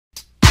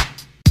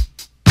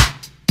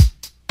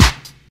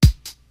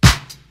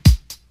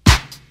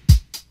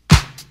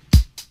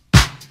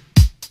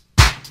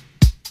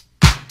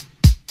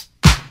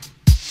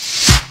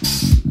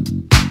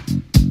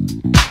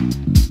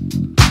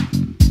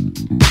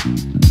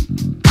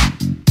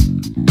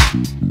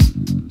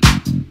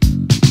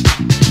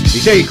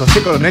DJ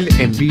José Coronel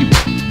en vivo.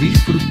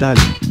 Disfrútalo.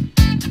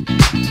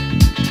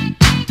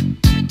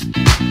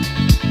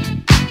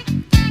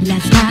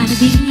 Last night a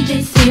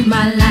DJ saved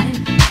my life.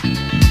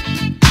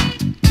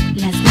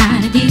 Last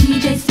night a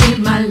DJ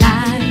saved my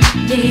life,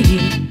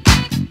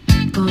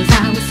 yeah. 'Cause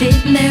I was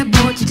sitting there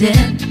bored to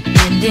death,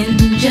 and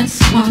in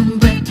just one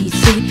breath he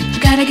said, you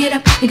gotta get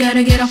up, you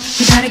gotta get off,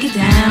 you gotta get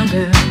down,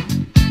 girl.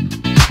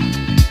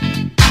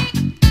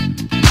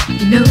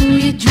 You know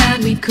you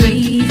drive me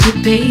crazy,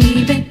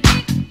 baby.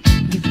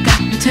 You've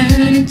got me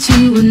turning to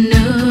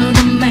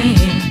another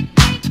man.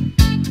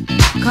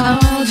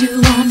 Called you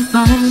on the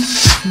phone,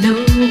 no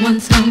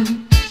one's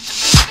home.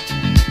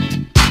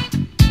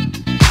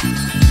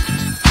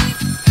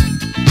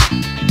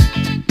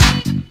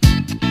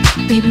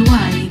 Baby,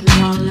 why leave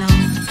me all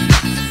alone?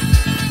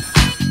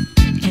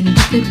 And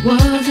if it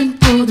wasn't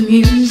for the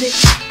music,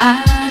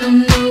 I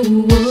don't know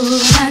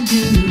what I'd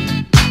do.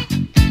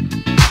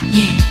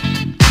 Yeah.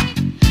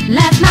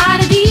 Last night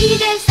a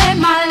DJ saved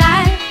my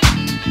life.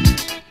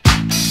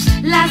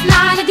 Last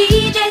night a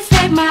DJ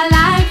saved my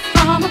life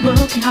from a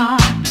broken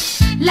heart.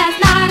 Last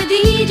night a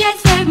DJ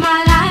saved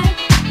my life.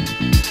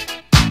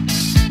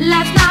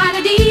 Last night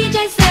a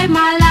DJ saved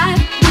my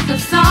life with a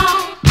song.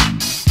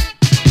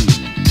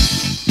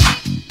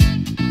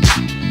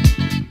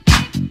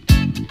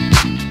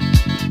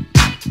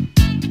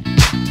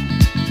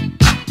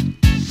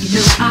 You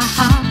know I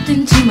hopped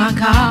into my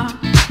car,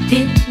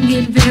 didn't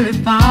get very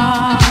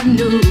far,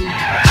 no.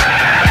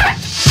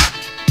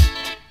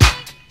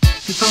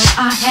 Before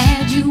I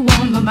had you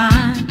on my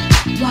mind,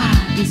 why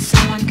be so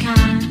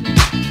unkind?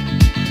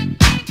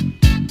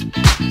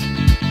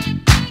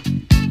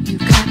 You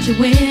got your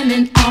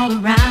women all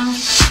around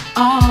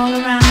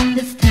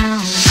this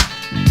town.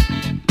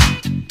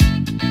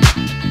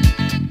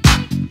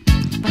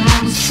 But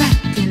I was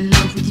trapped in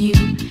love with you,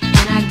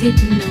 and I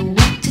didn't know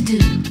what to do.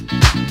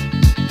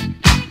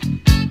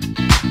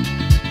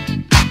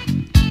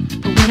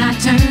 But when I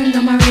turned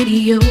on my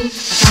radio, I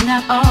found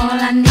out all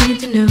I needed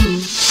to know.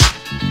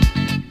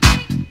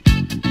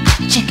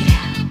 Check it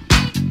out.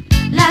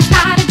 Last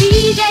night a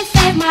DJ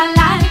saved my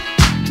life.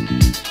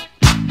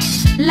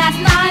 Last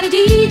night a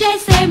DJ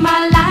saved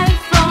my life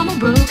from a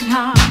broken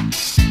heart.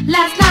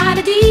 Last night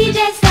a DJ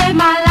saved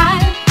my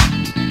life.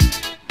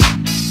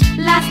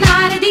 Last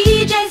night a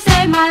DJ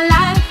saved my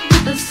life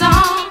with a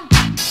song.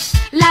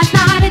 Last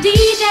night a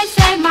DJ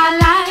saved my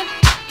life.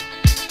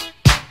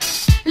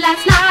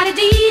 Last night a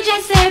DJ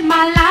saved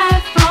my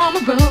life from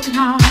a broken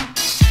heart.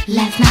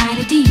 Last night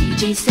a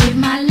DJ saved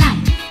my life.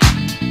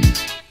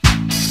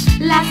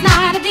 Last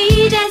night a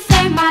DJ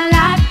saved my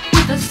life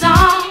with a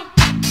song.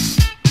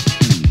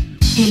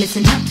 Hey,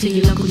 listen up to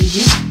your local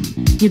DJ.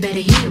 You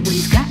better hear what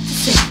he's got to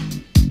say.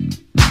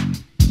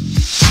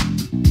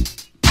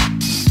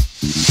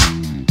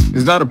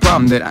 It's not a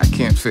problem that I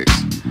can't fix,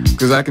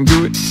 'cause I can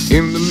do it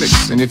in the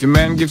mix. And if your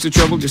man gives you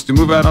trouble, just to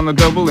move out on the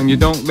double, and you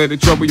don't let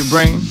it trouble your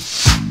brain,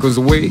 'cause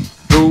away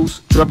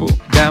goes trouble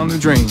down the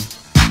drain.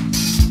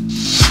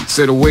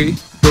 Said away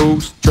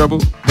goes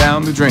trouble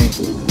down the drain.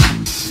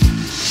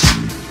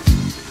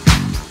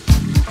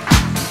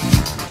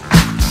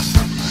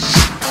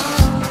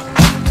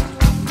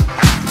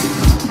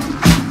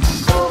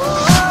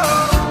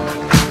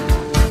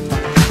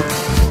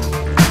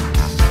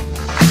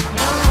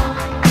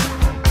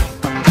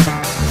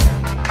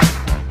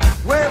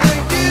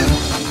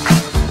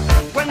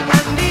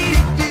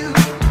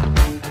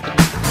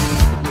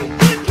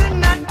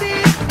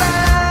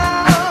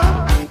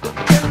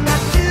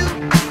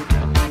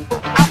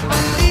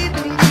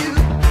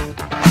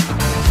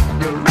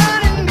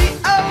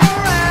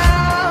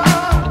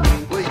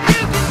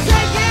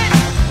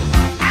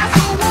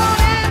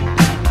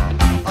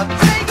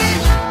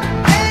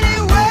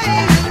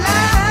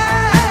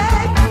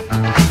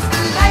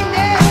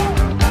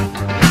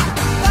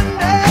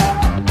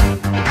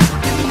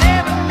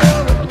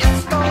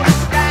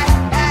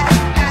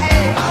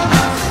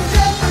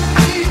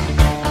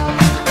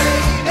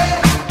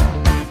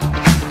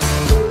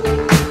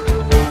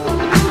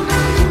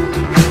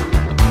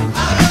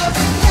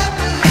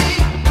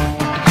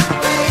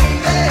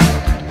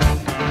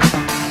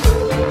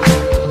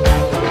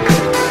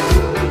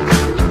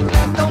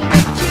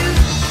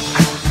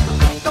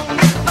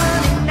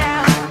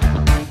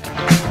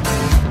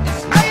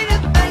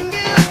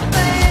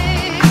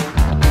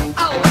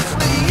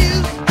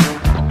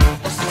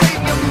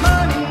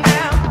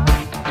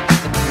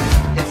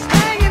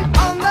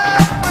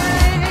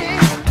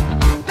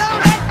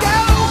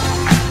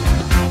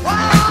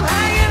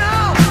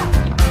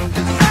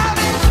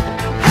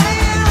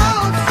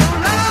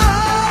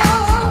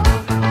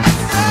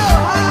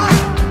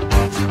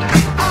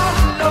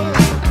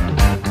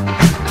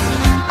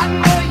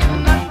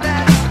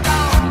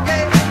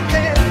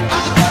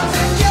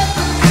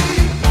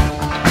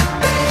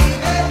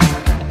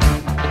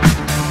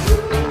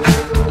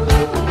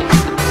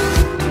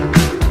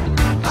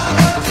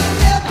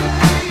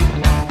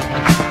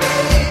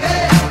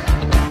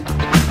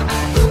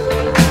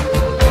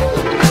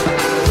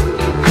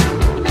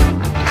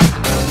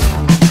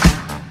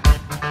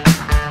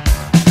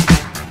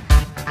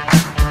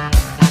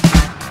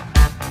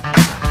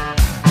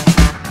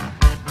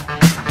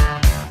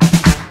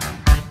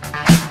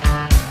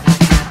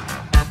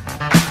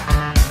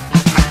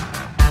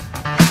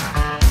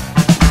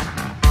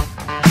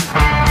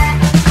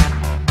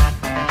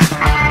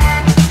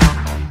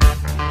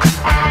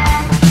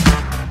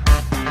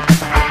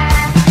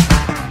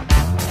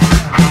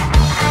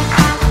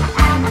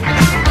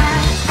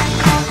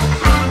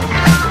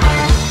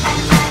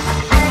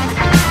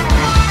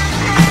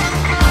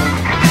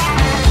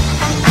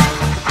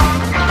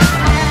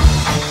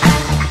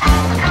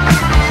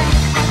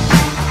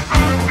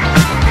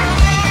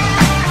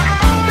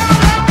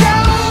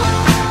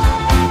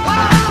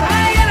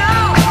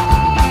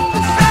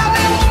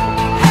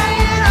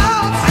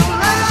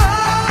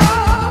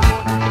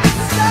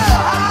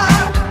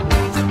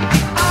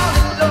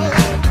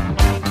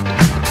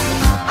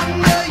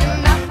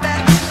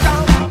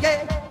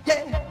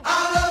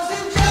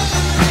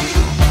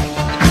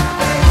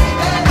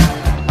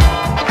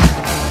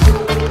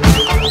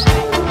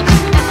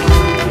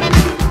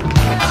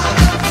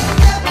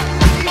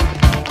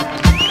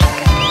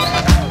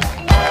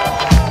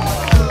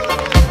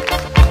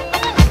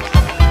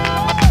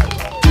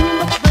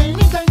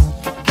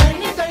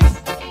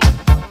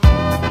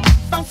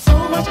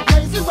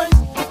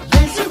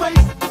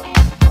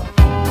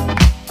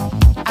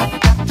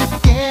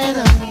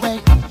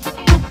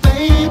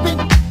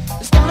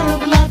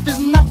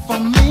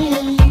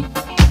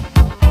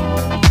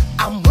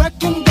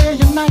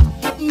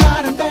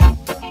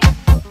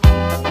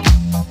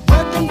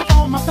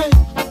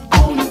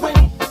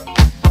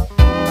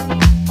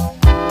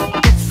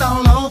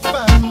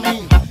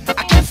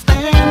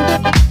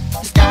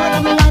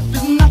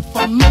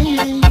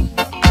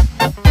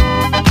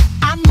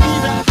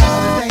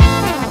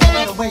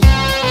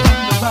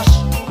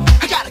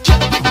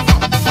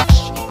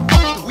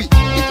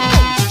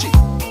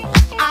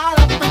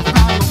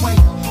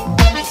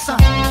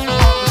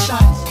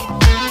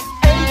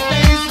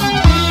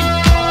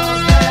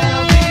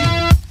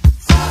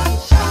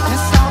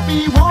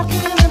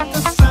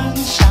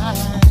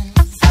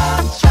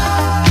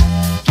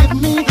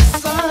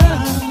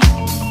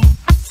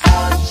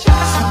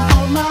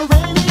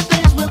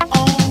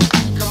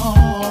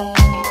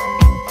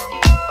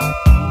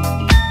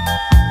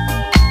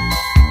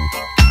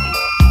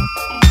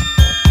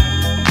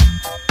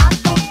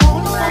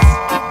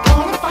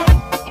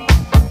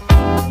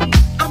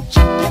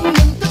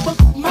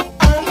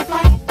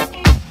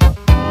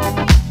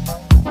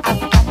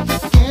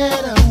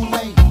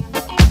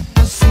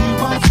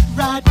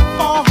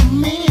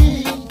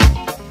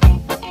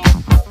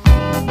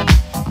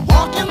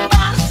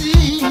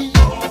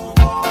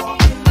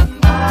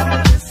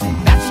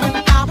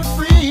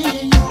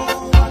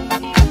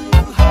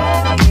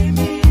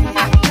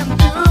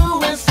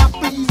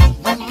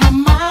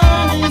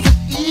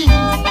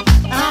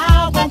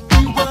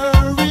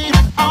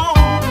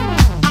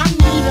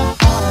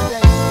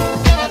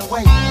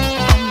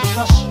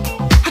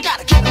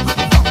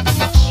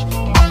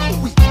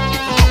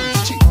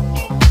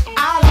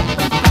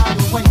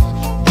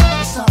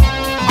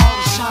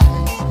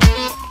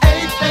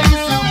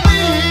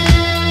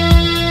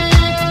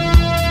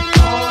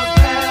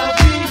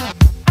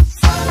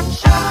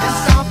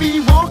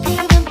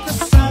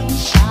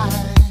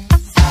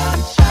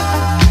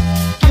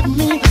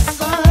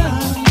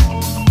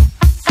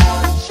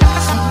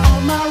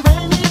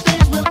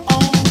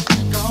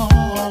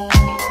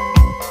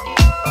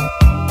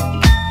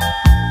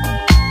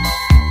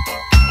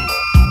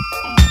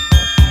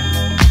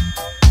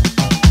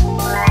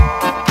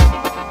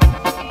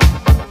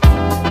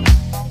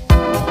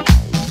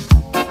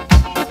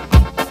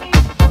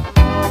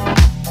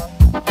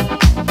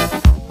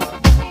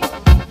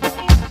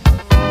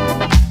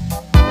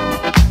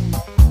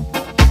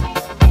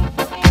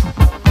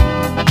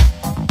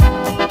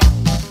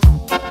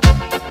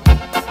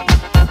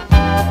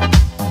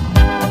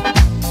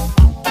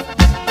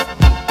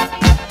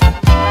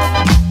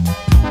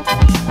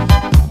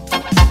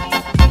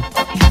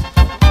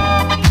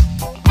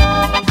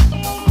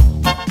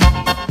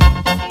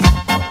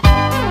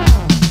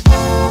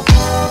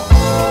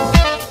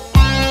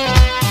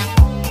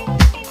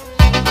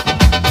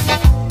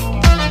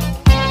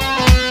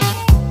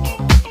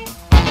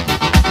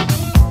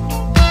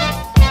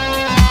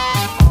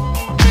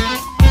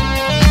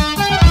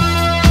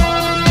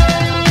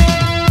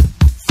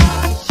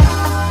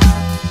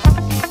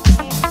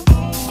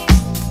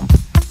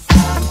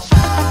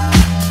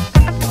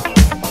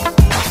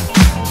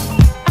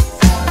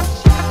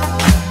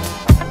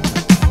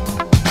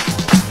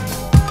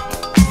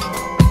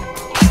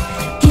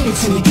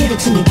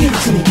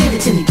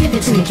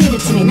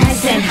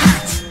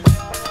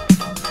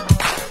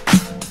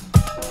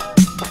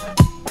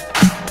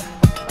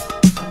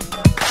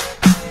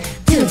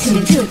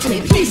 to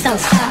me, please don't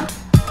stop.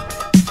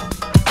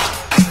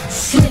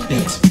 Slip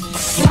it,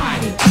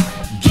 slide it,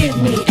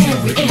 give me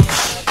every inch.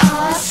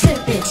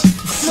 Slip it,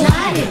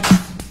 slide it.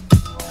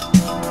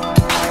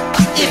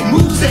 It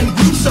moves and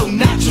grooves so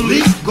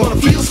naturally, gonna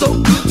feel so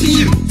good to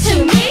you.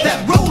 To me?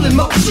 That rolling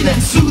motion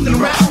and soothing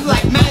around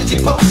like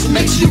magic potion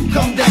makes you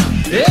come down.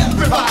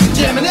 Everybody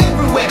jamming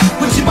everywhere,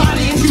 put your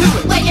body into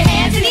it. Wave your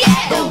hands in the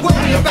air. Don't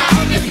worry about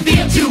it if you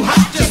feel too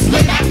hot. Just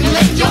lay back and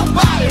let your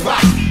body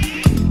rock.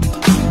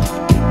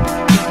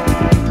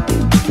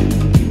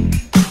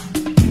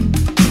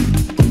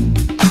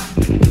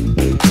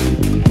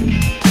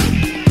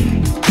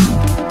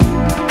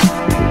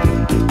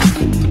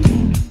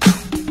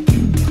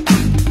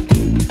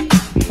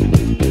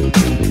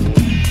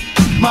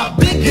 My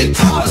big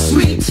guitar is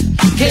sweet.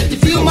 Can't you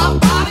feel my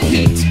body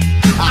heat?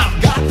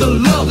 I've got the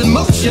love and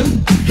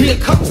motion. Here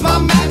comes my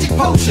magic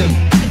potion.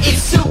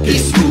 It's silky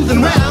smooth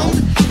and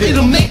round.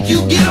 It'll make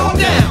you get on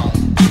down.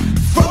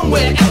 From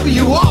wherever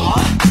you are,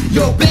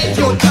 your bed,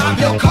 your job,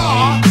 your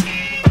car.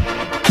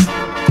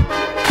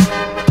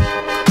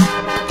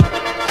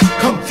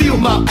 Come feel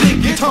my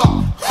big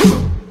guitar.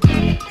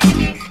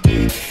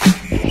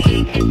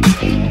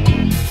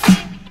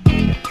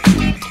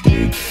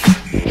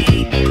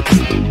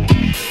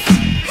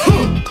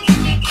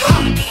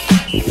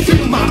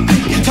 Feel my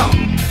big guitar.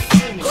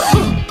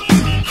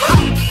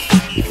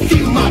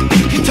 Feel my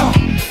big guitar.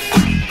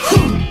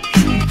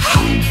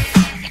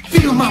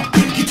 Feel my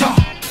big guitar.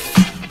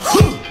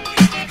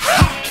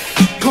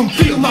 Come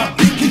feel my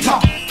big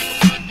guitar.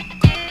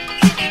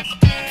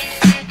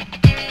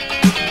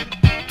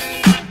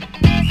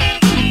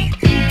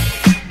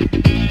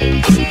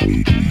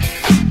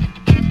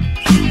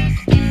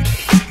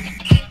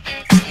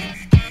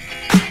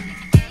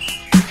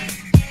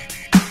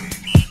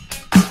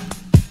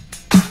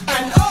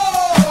 And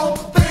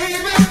oh,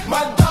 baby,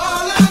 my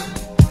darling,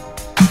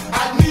 I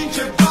need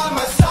you by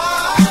my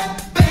side,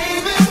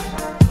 baby.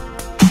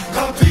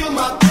 Come feel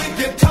my big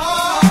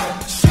guitar,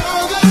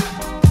 sugar,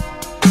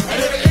 and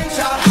every inch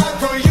I have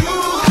for you,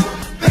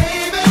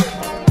 baby.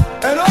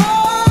 And oh,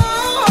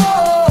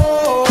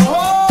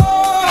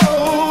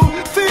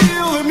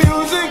 feel the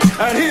music,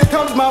 and here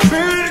comes my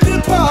big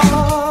guitar.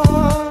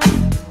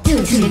 Do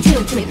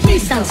it to me,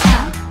 please don't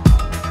stop.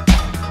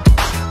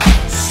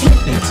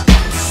 Slip it,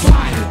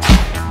 slide it,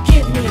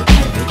 give me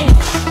every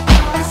inch.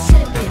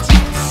 Slip it,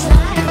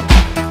 slide it.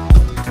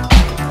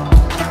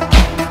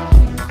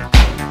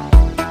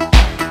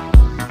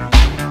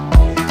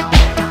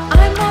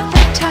 I'm not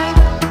the type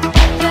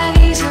that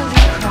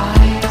easily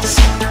cries.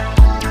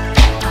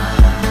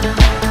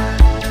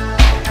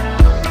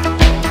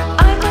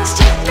 I must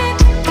admit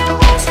there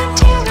was a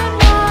tear in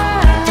my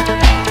eye.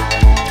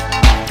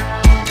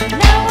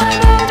 Now I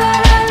know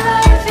that I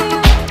love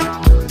you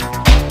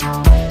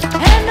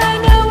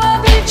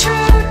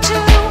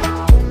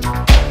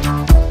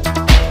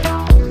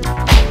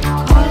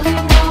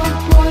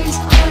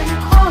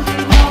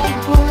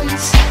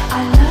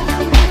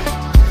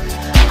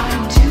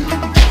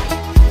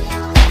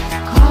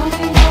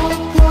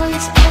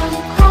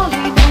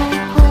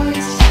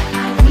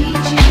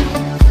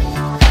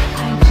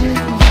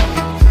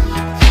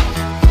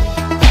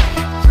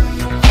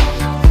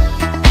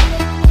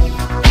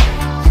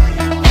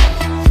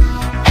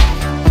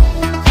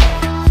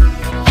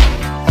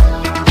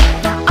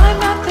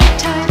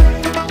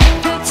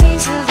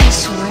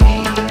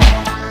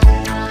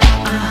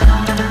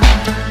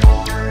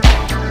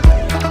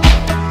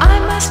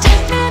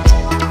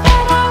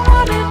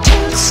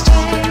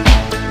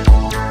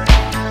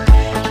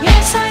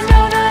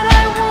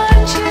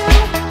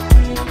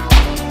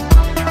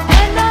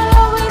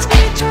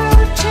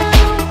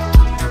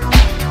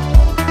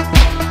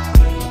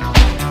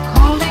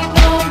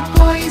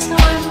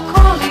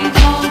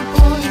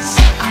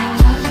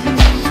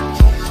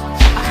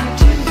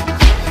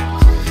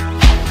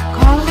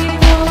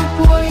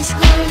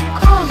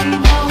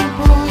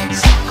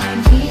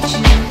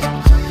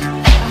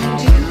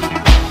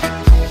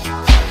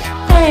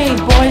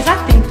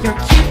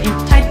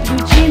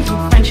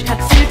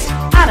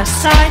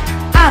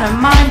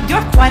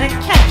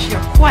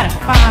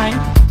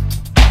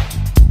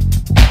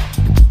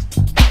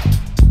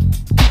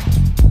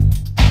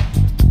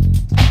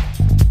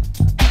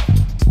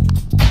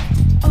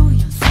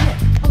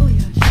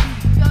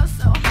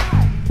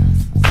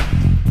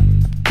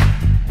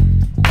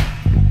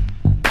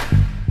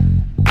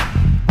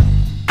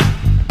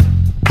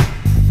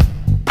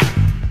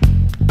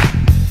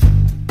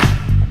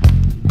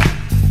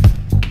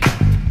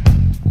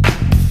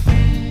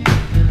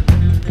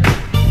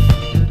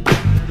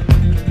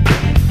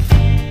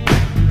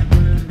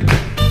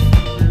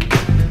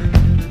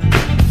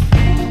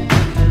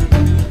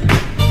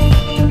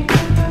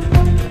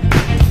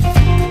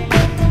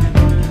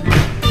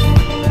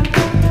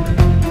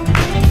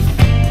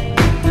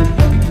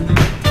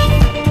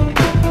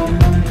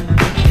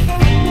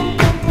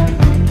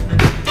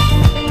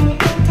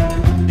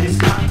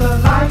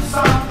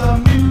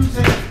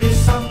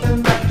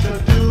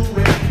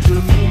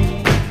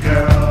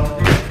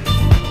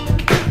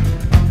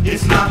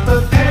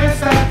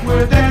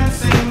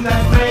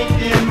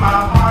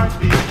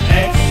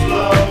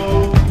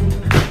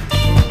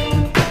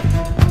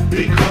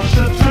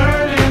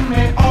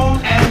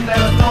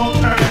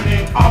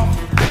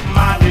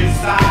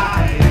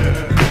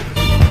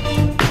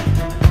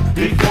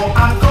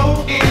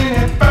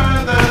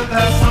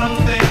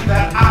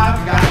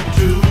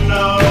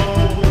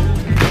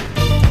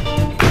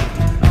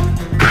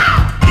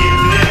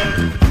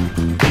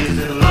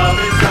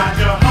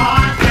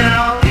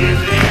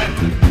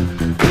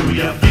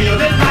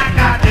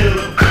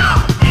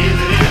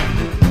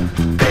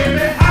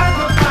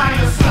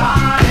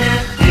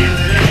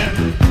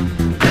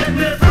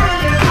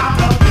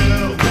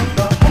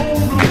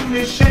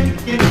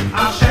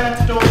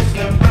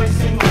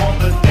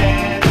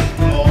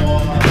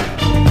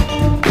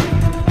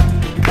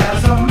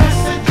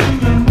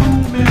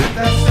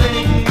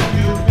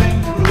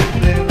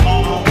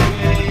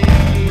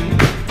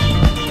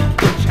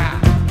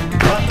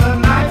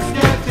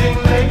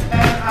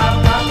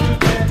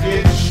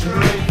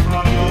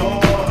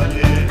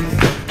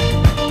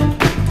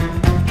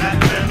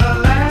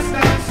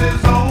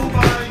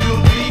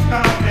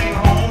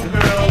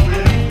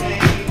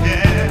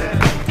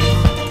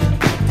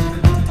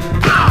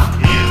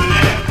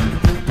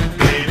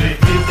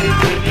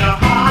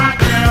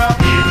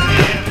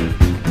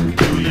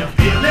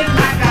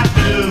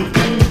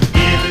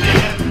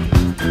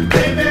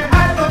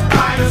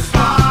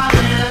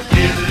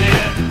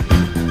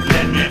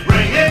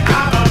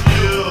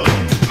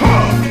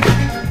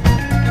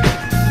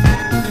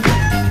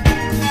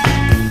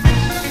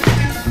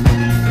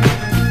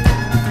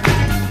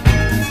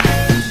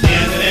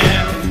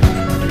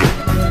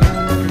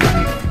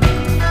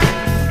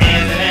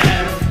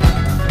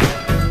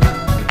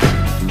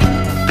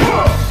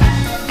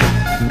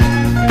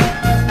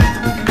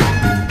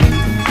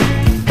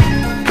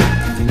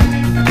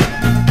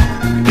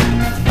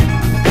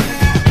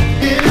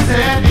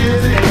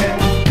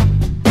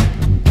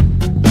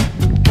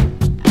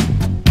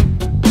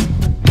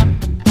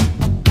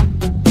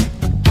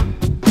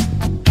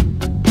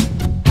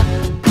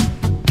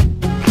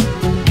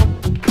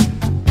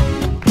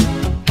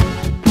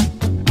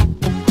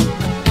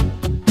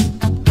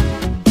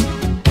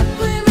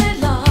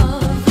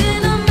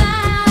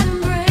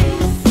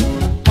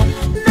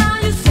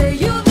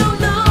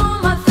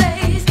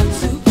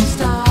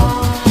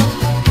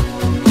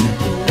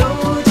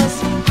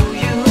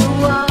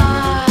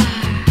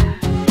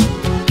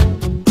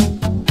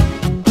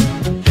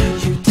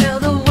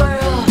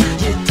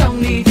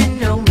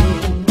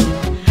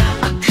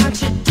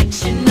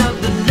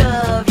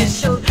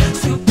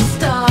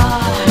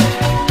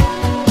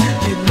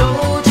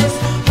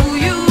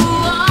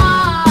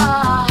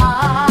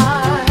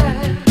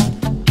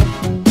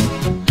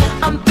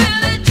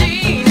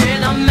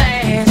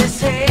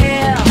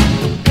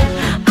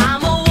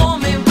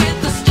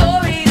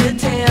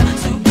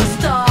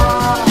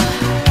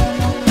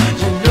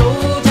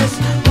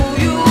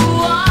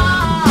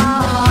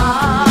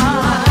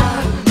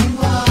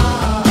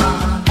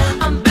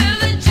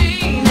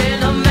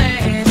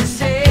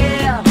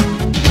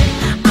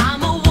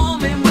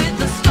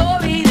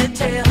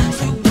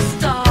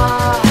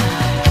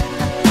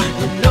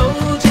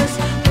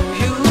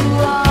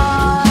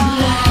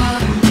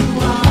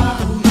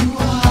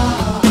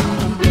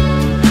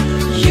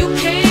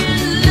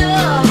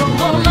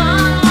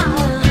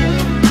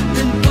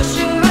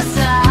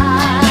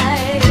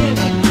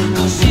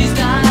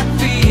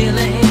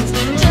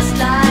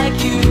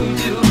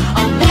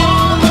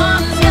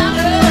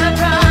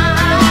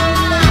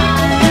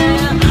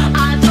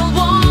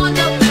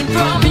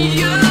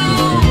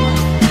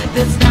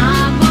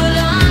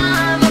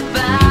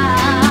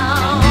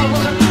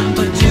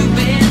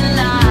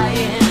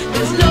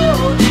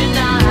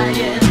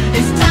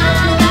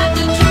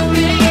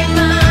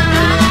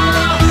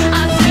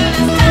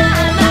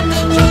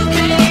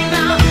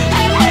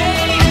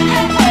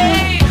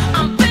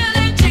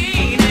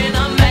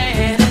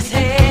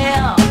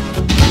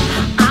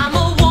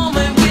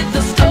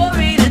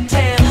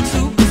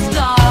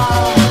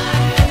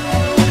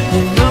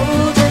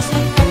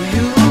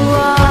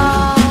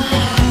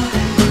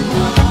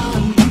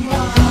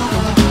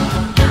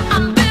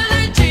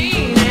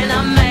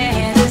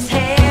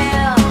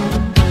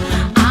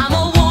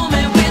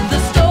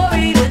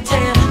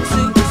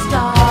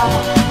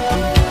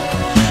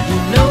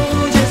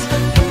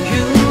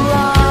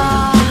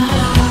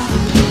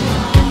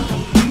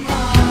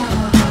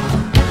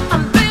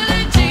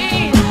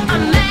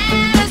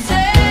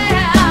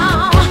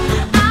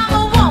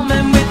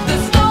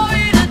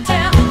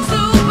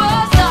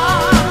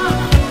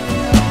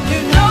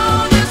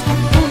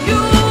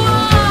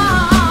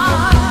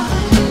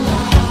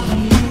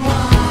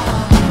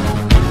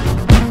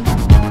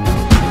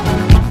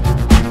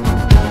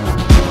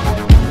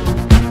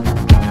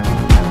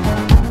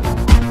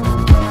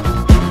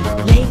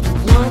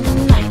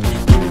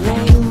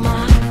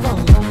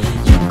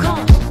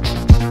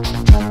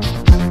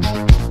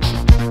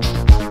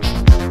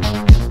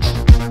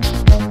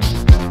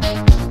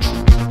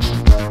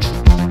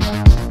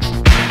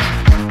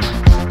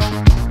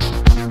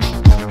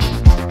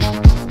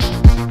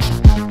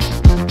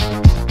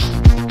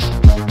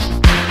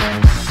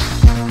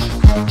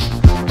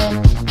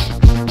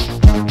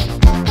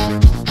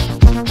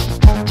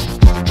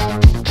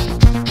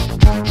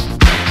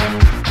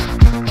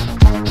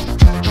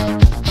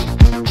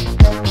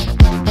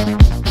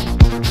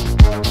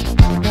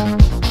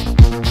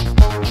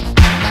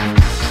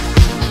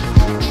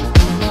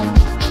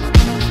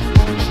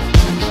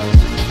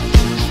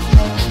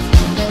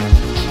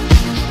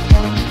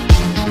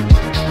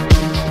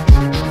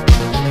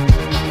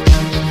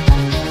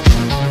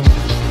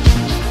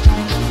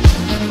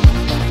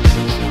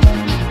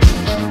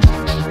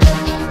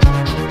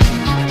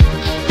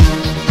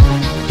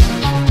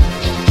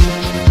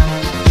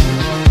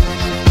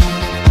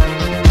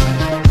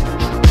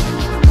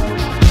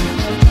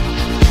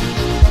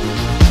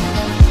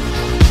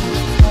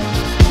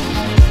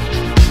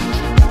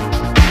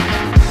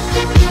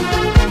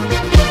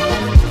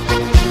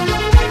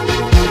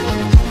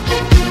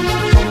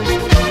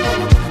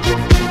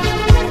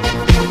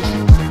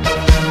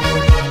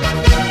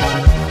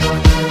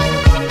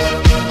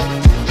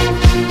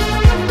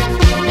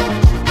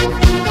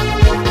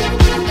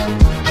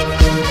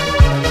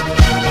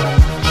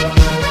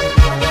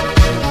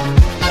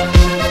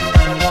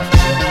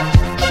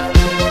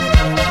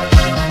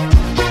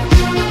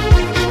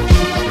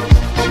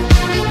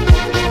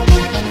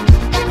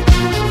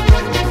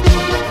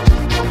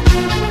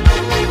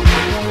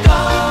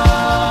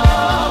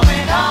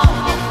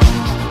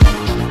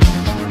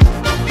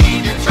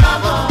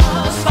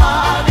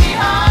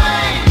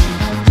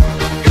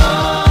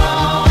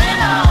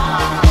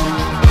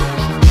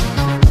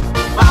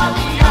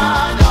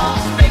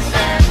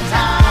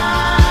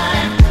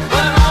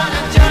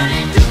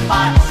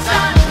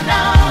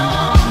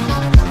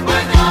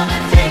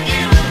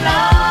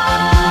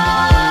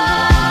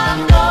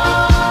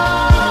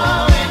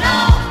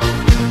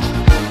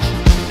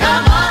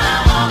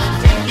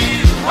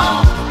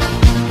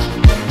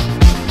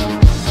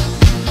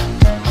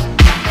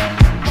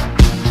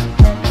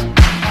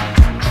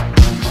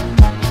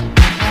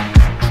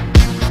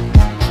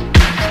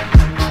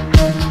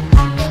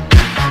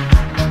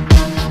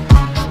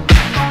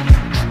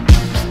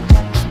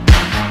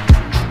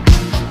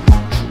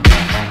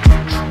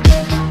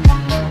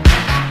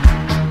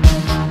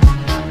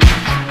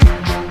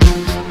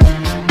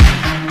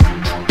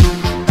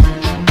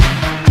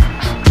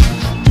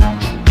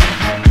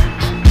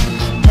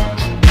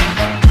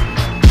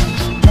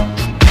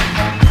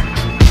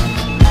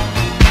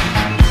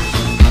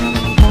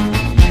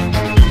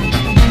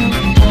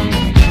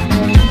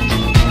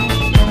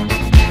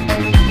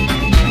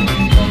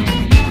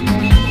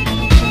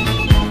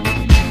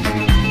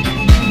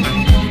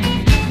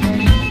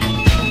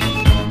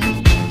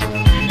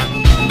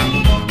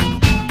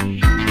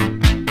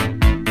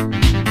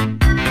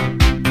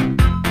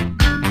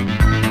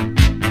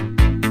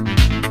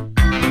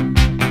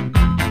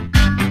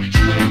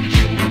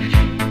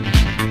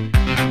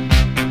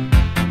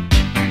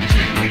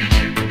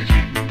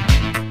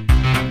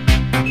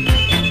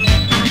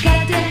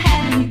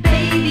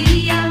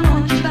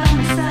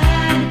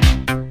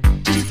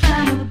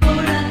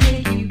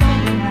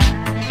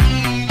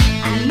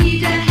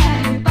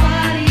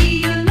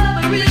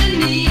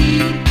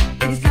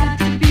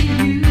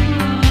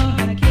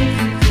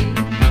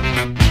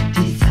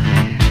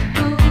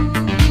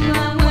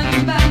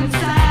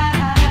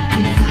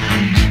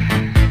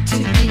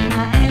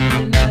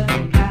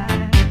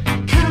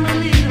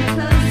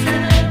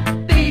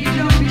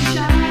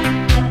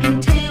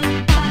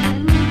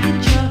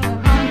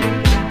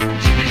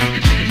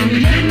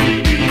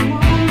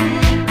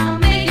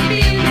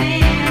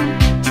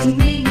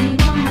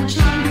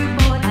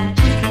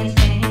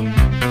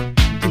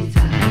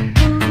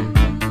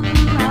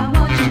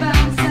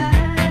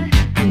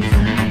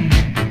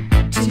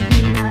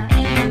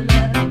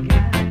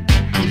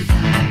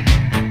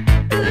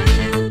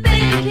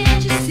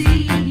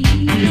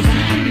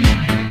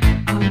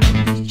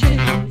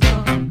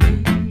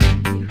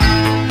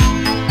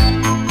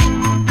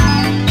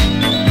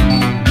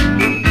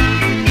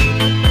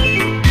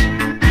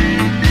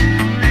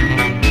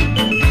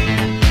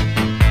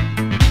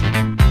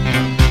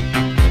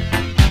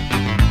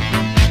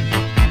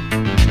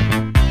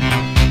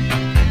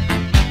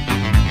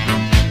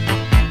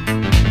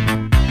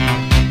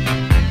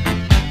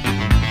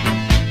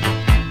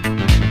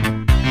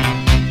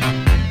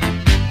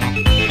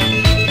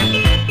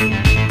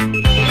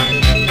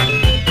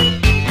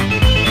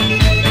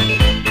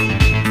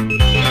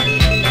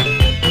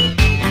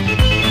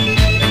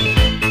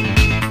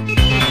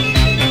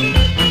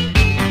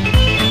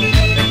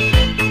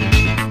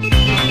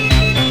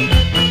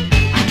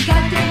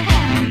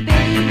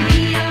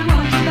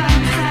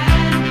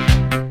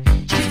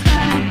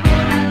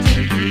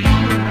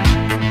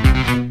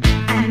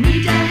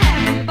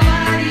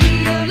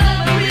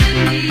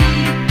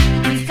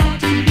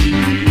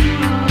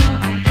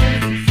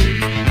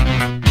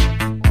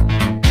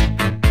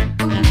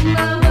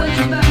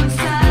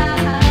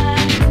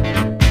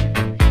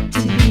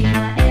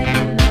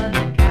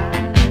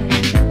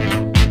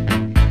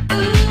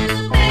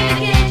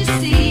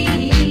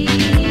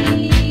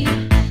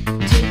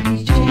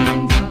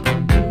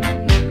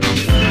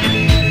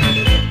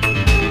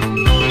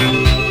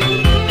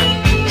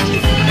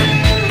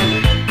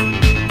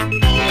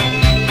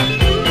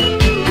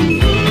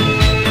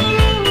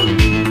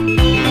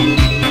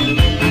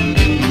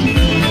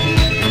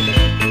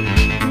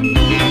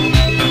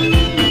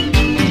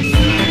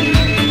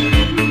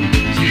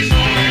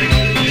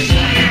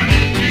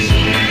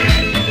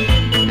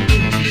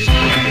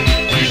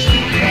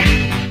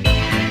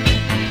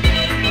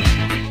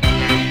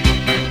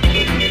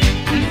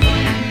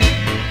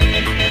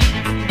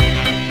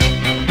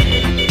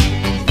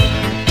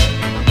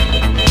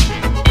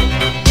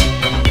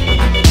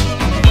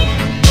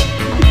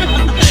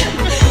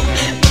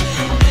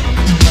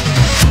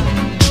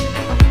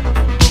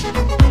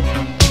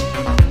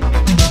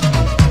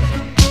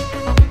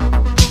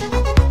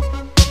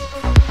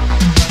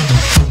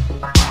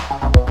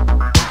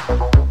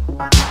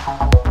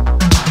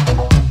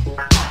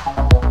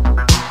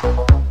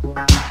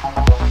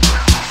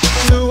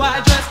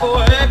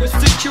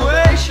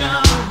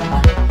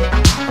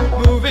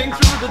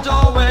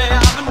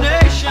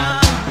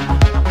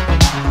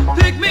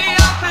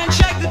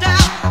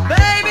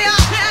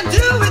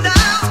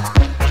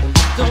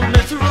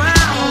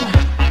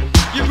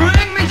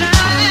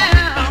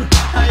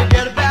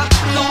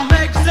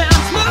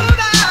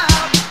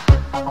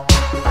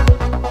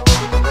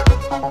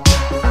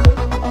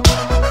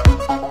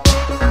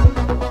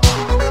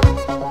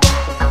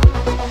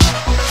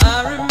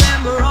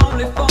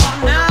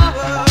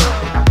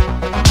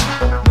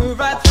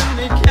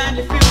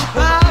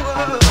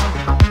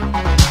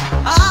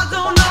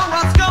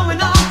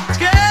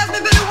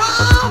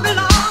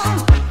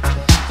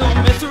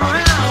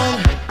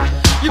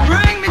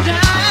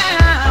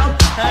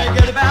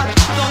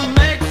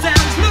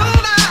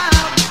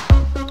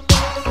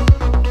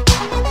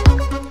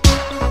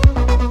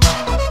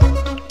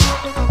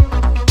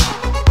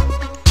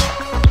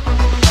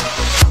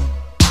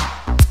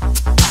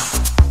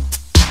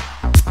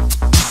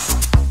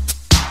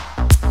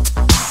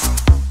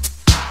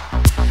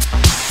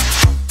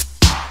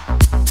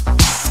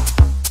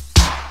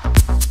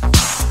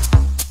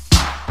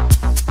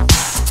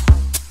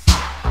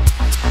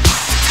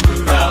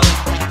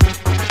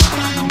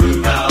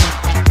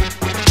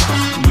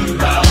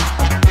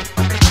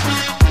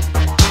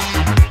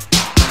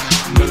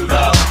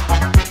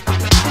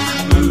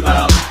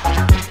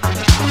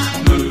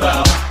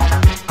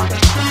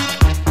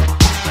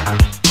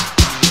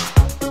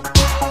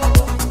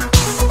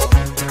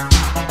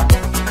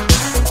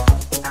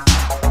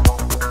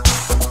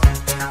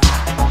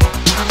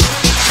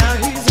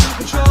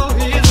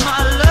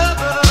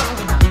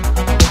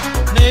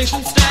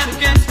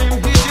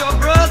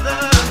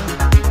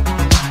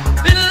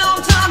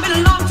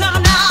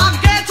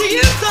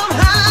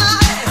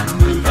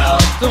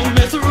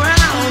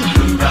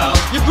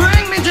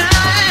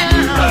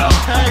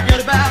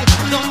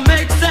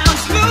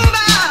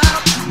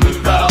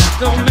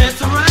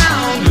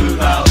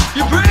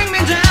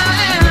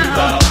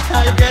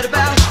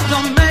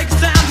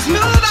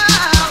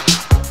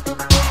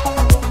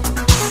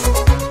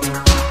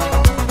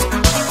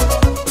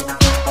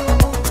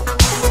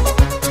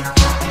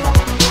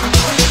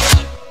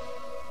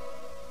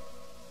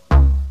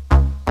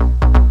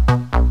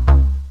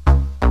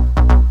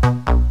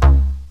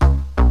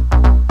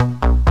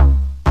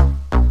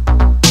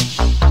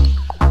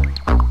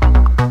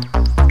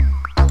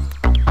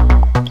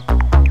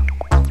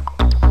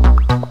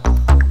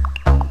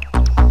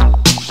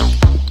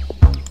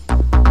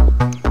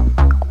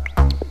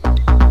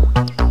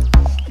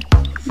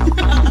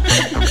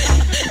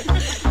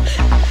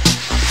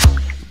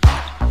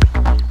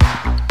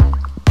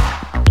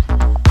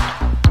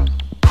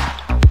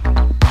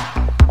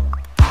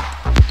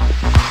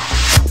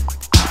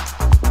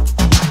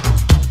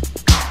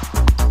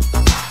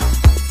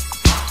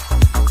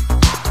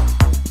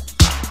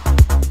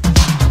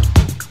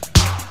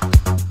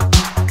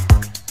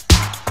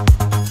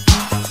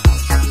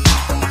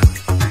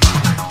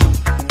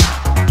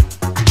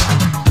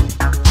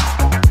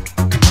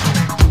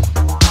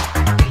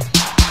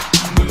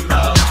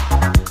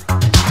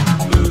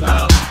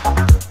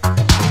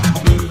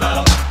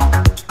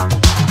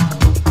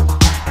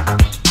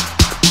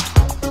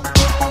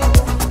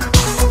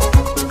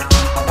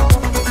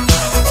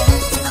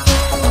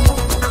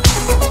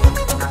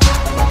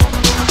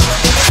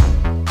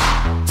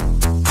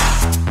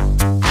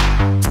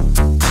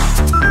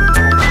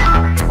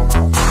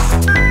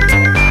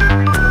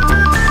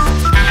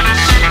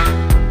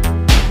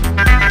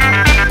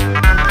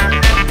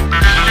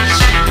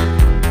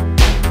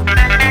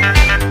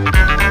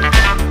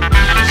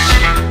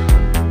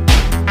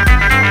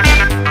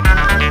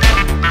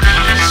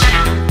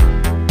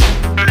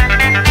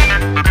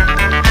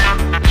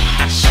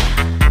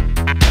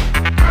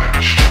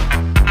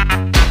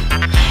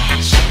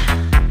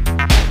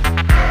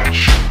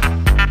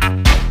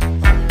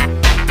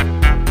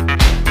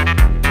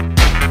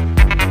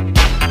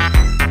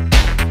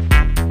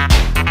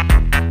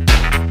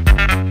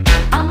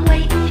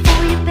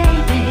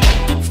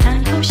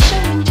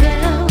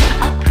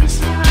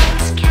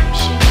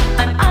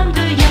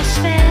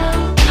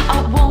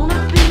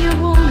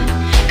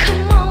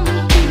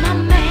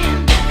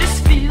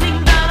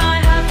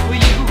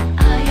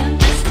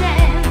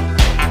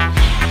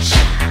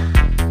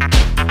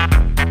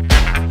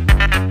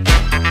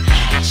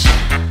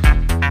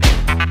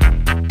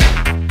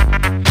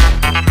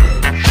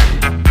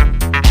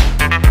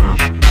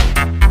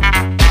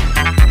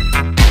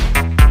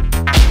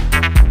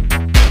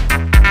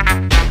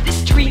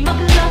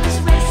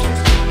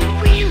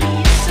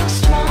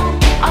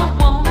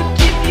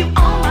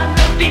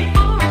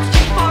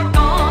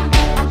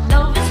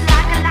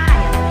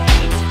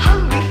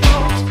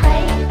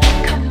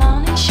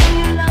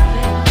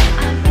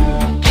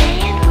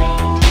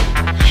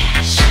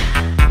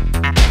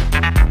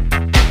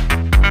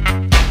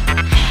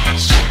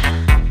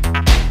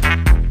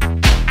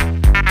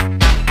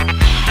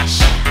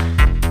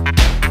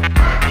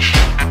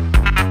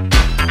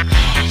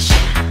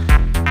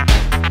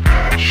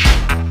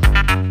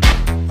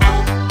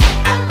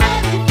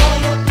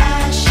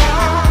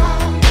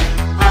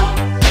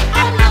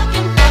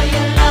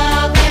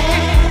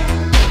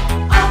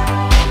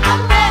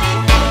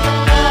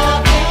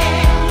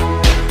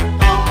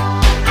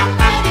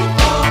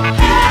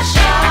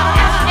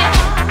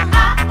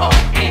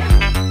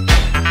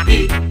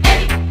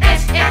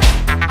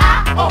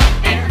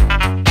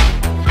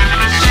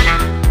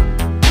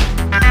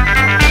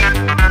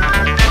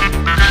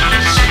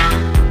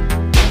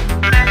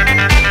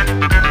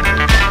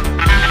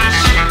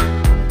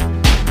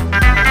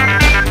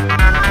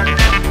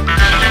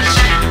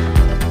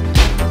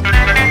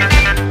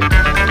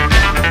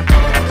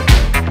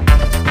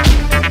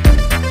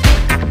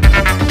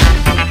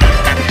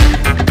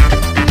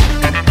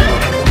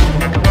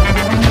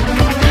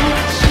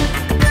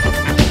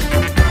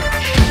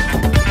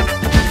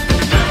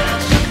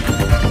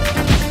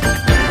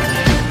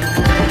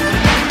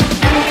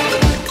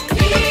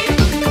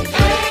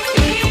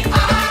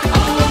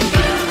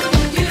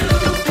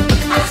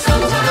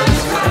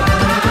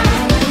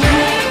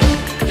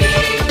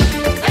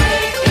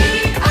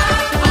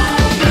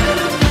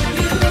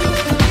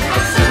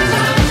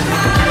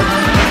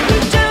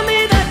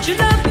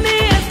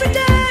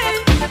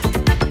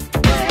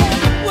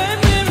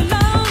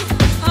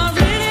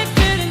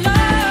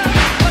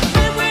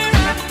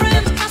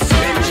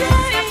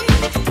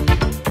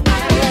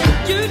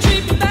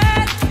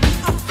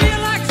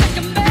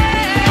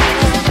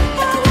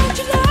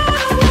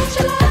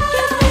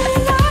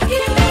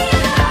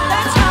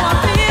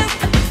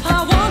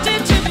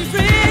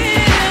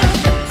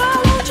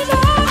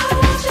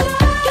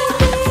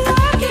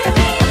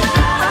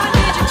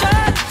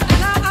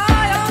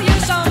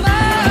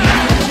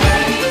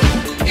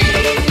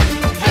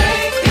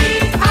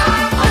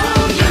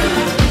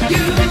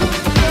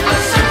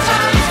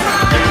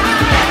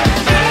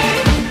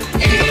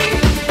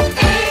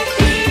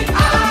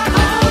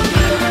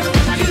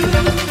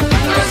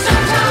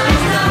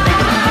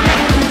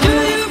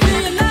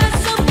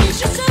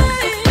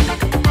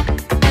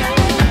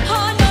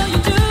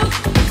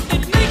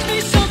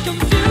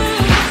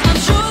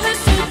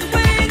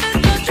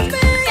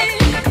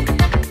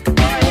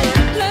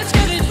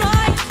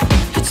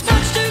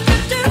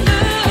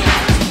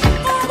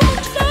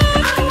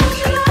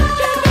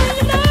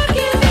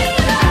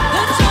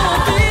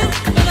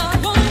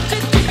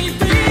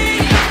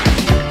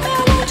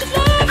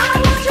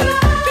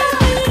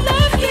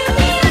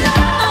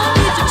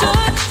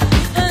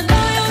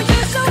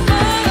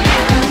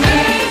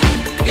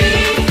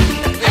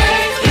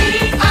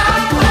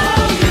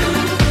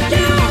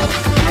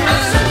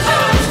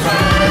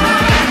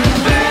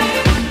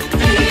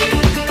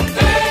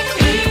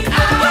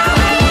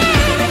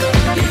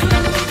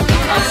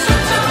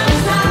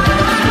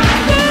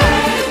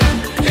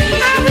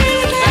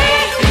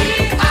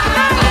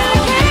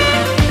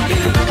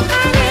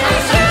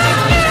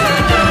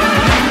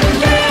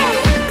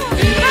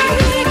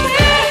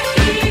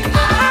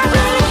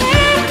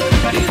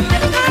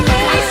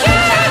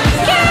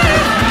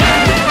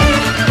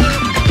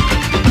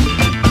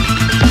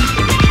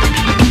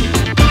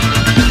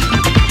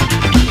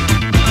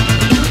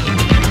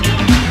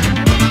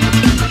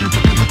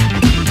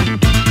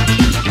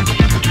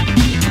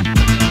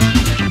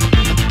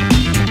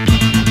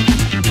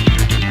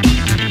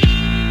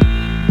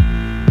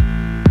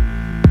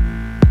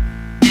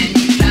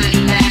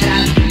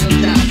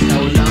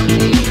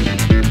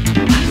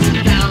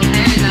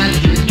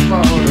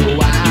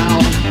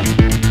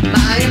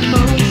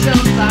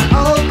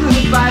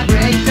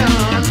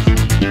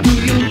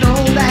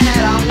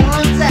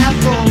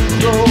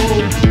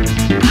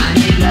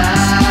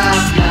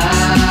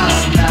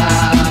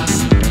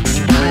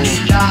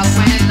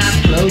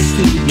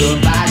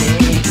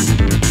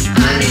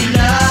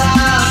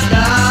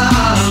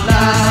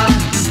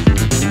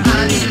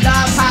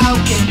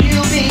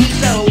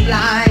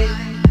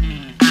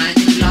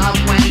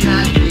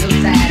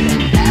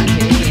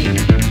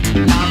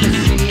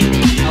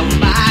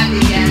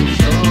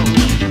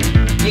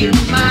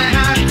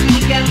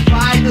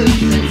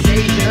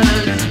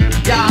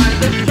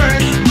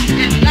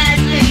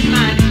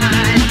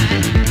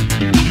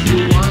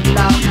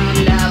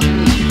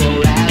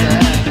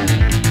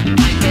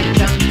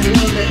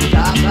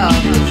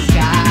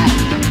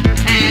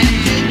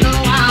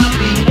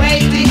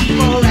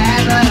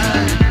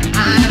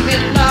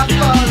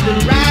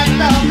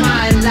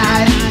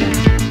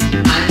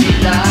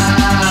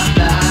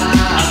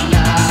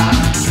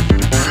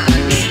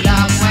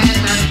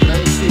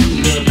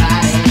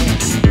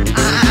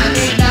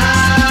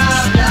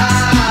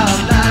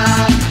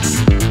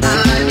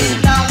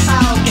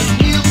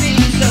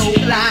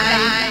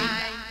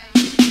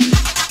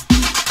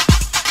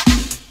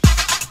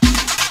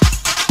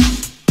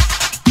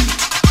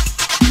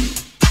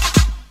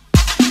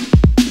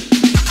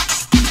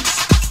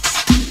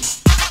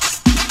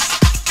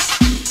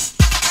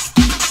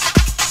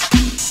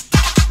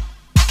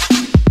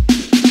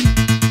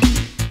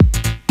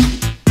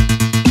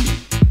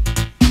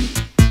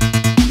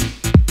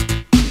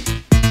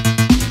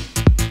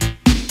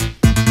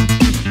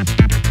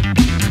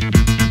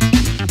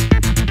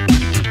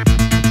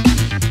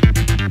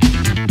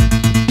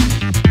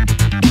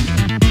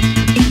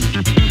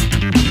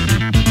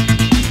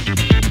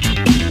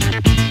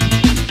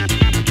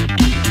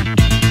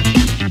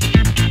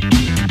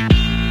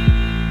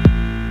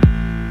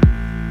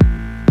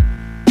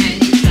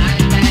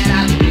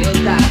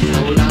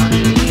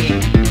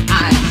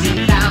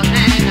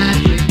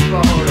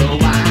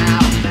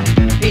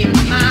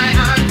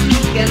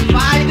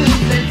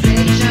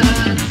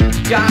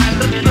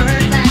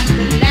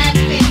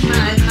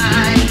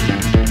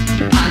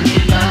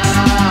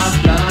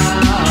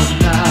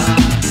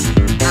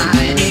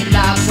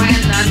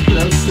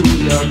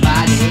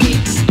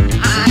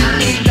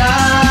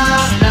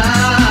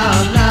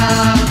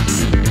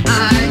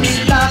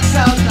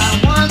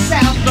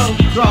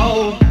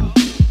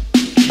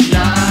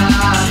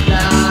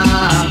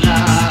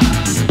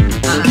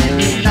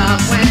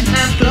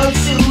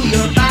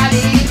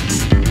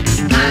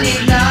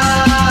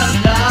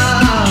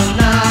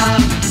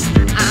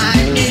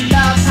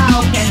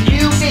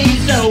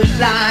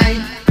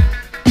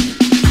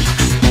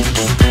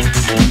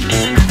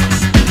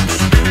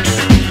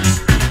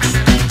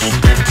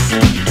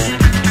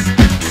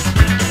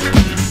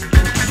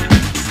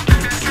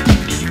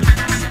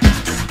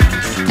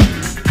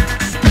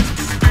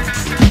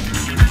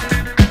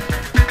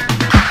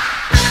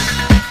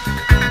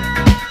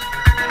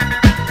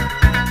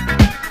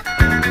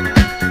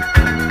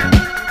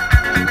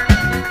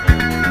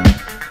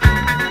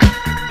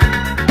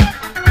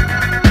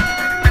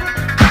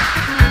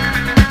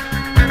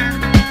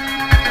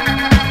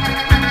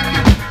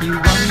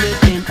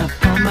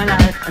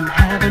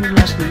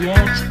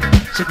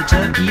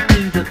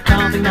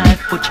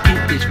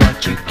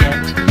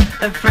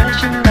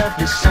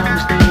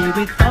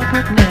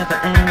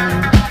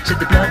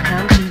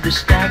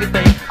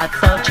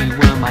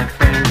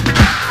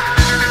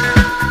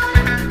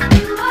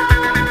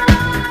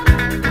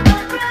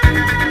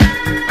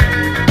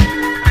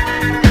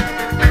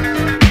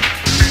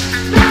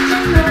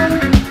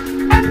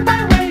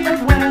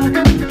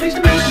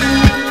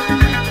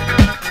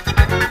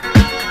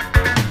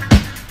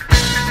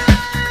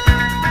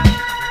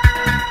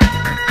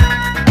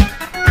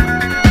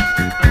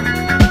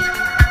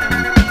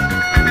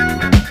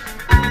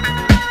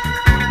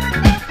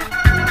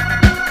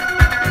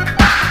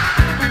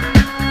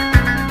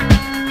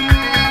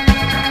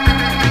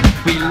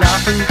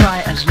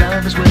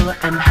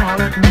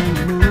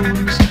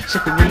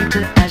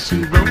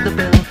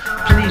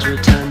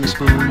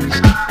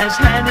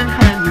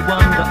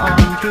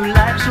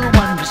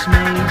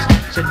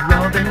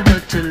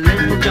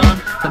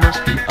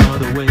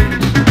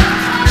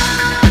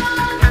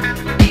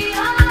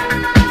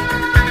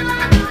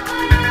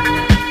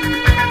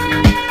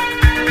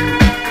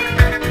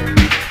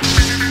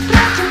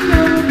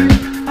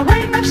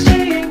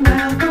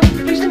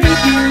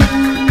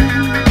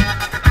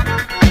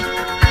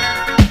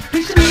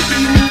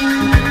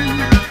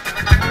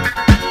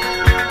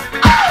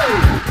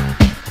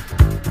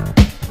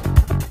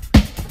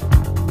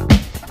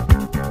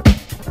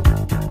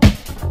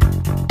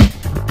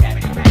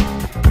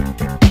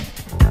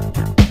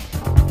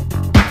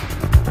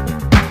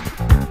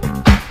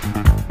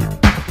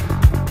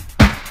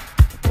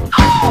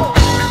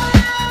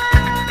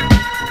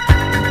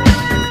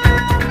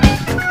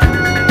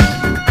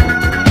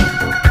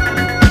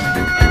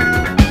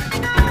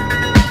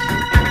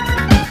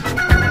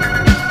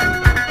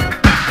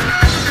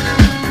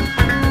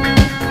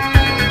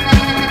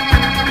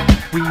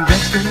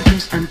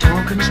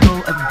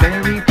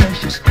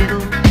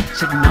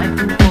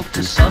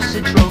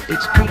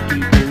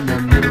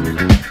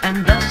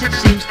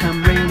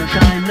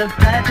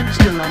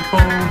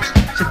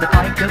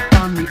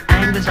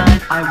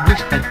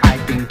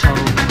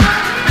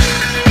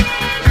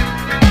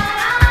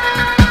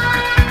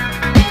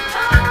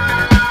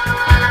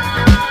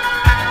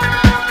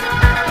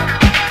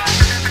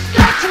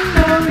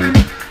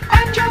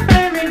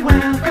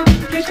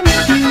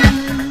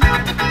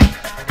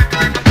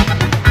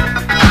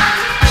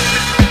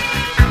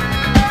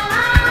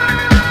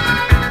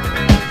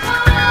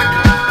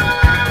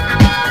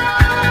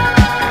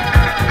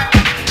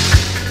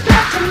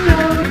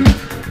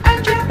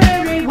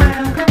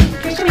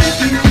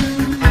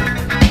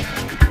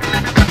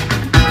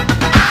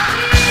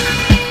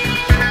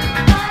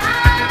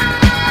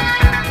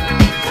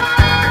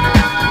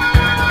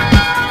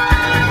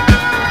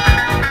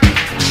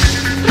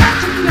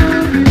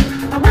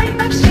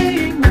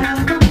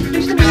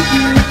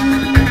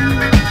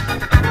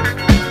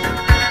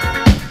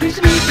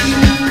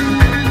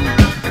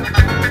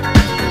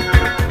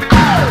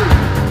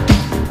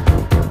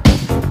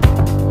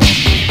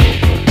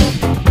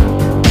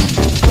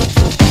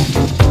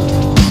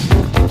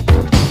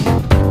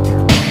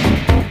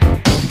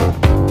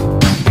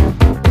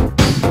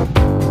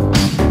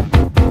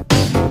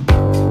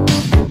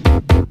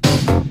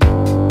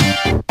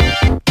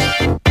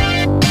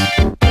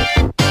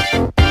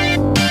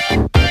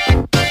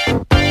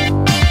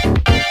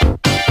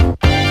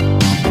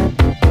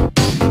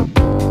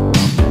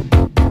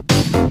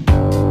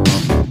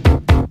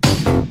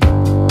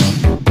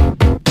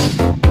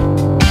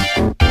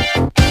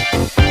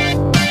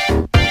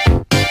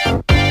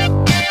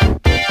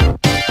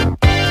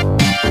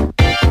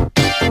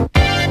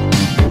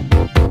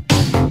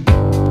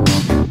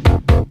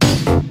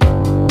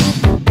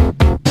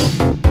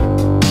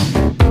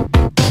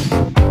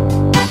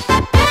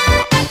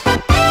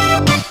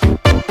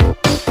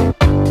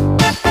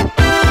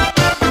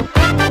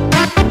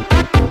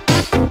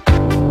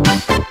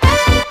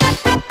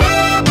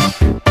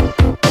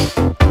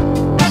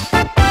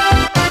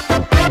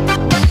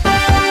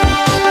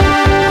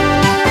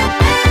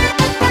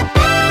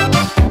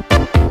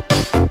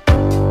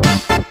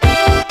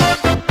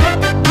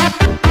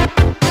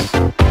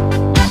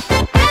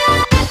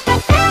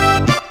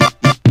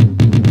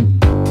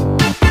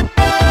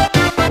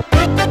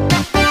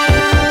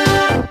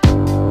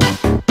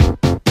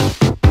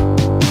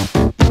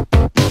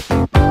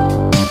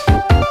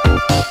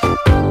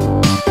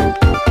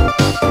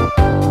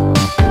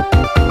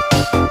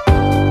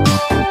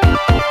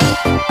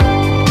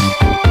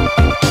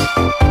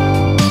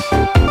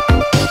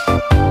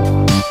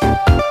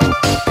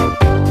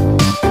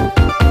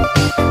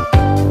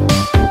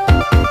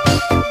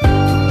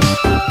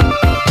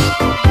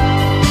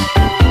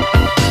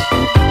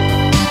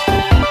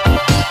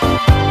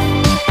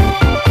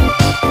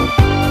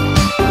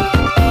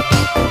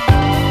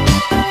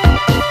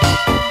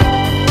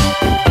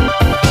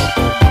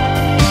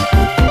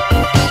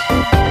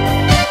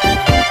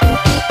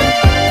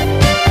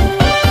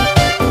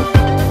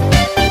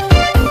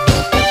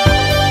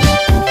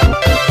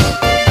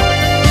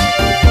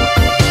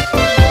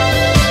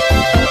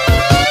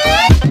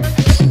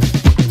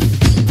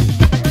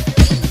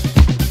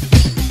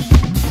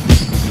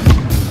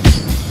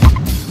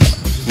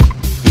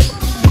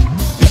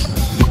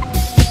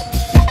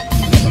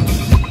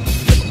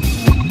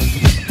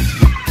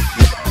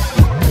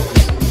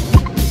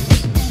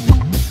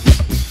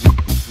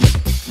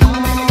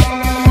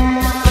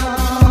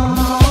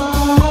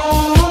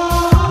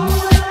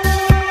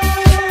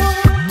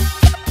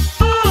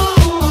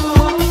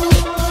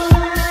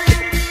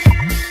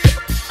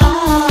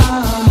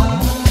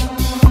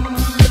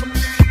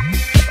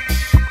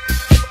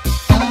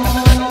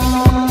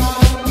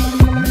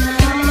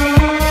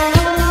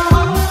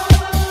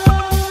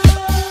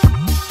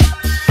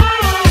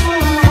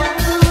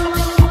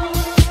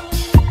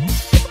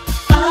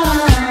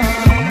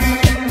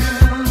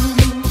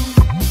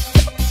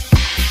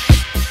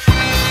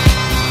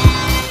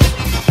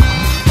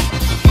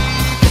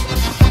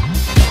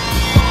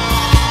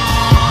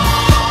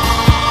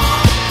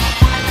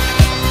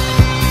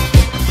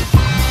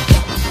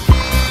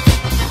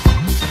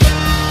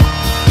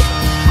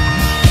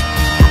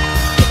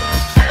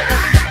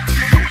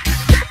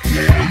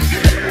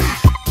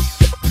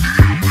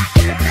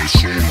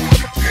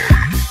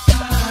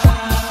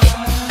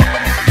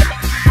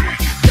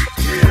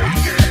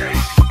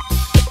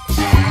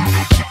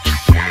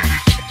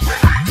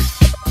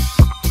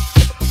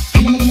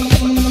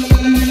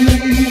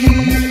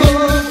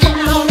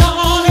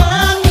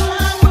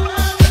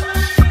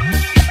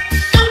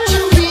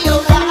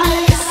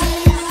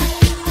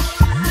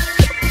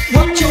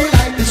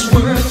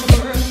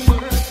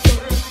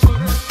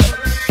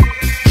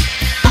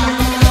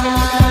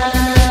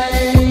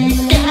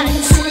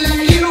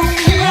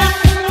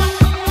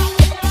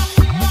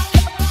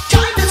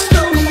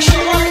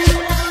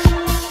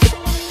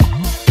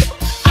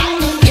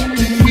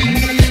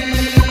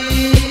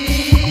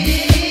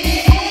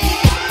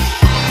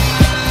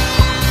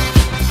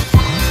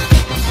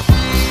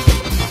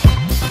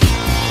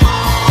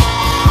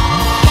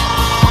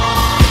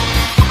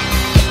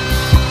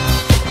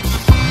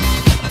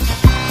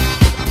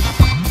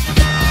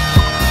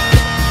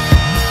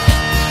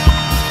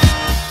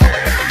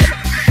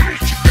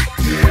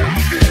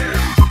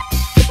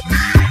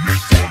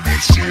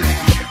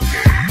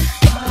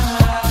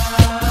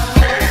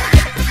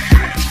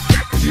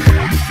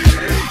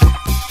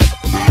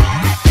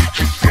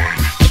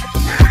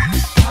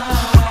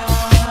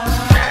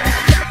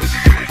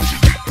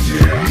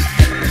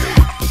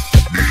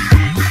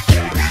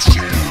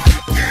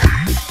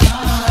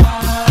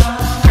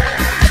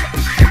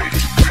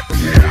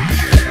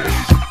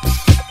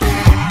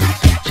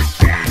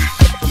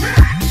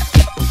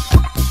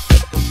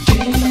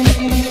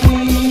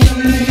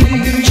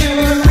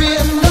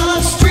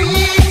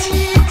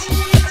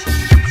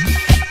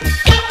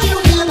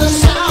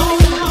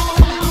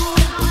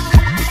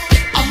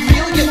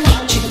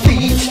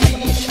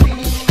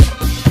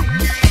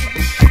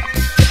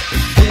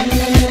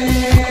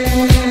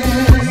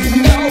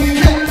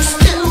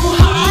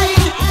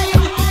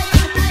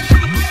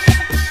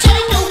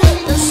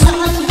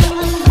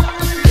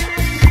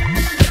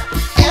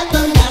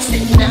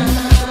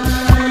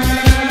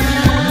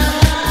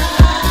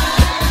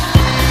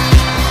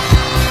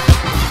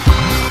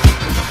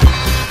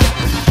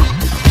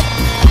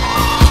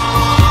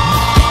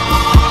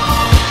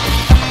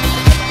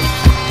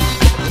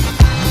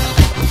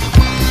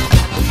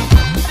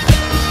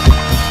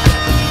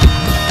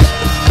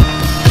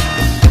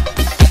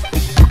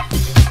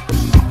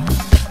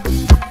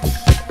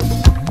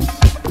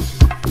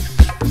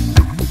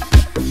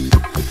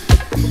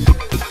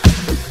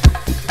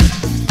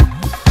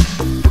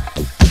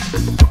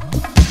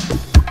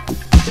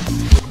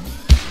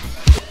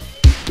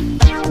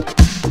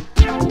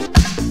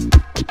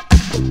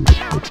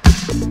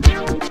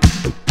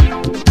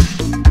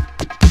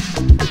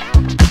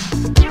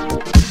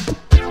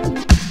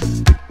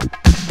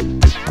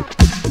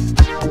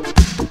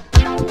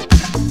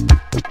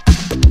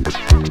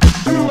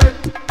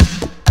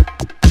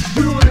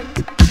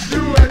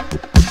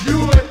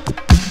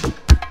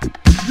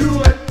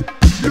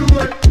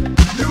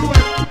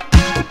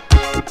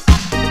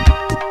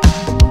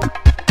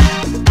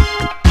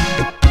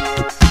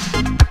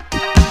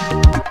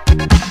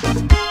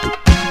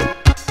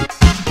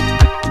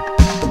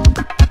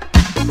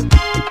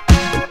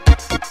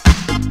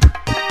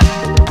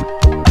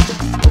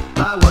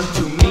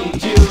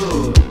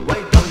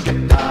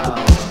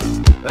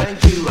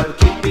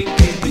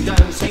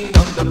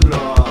the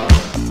floor.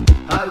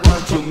 I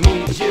want to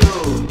meet you,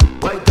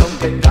 why don't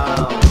get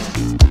down?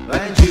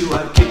 And you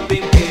are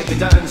keeping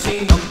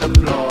dancing on the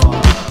floor.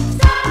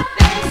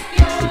 Sabes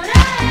que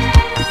hora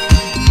es,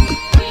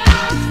 we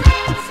are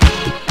friends, we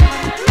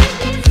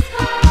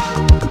disco.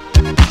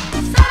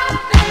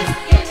 Sabes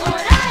que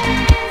hora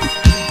es,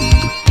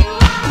 you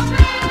are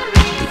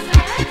very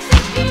sexy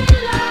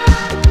killer.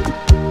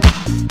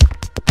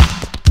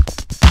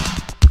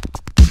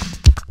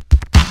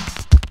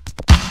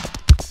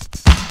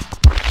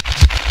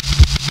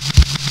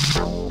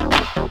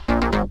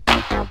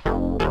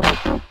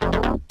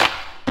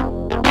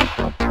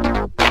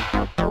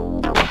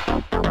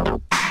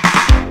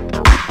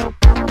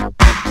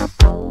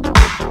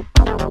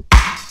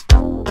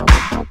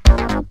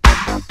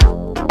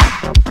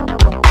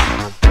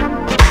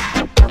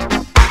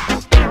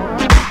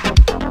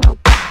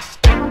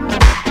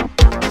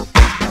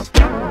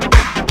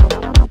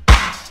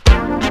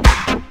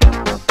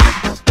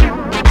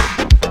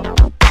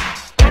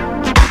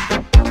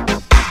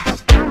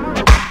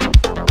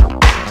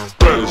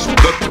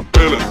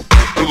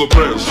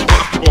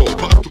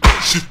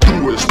 Si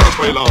tú estás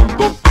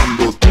bailando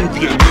cuando tú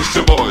vienes se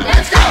voy.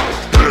 Let's go!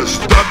 Press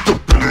that the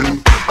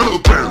feeling, another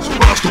press,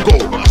 fast to go,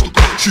 fast to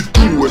go. Si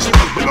tú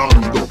estás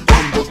bailando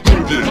cuando tú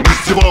vienes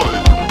se voy.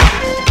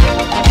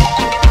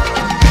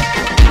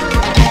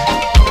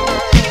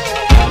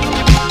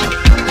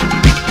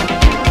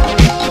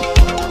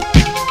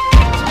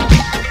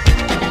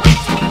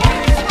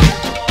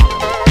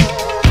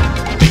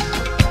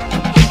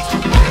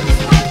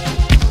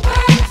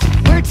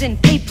 Words in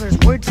papers,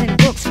 words in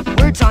books,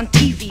 words on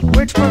TV,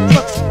 words for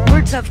crooks,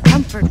 words of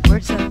comfort,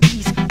 words of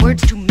peace,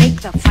 words to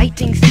make the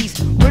fighting cease,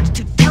 words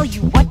to tell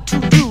you what to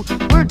do.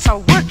 Words are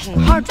working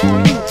hard for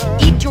you.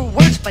 Eat your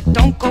words, but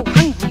don't go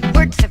hungry.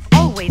 Words have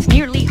always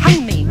nearly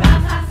hung me.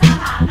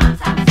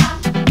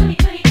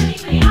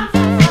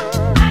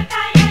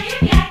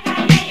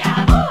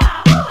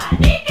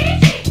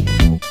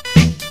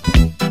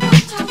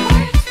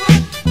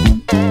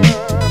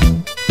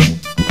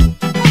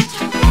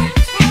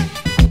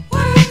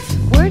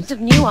 Words of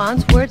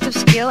nuance, words of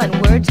skill, and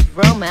words of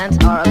romance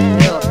are a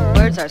thrill.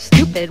 Words are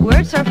stupid,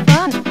 words are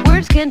fun.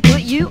 Words can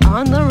put you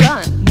on the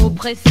run. Mots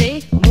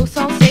pressés, mots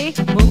sensés,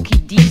 mots qui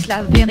disent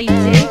la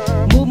vérité.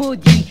 Mots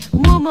maudits,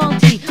 mots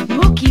mentis,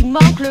 mots qui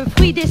manquent le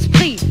fruit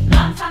d'esprit.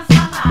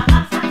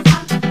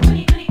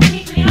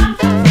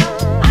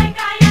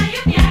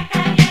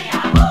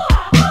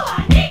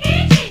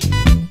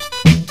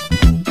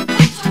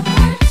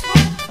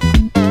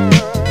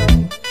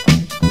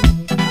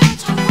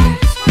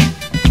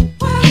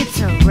 It's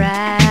a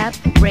rap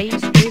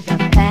race with a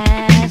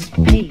fast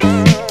pace.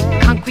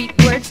 Concrete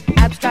words,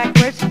 abstract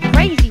words,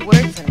 crazy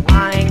words and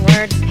lying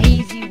words,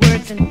 hazy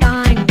words and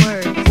fine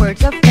words,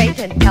 words of faith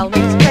and tell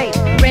me straight,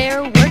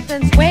 rare words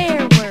and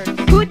swear words,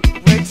 good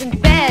words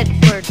and bad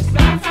words.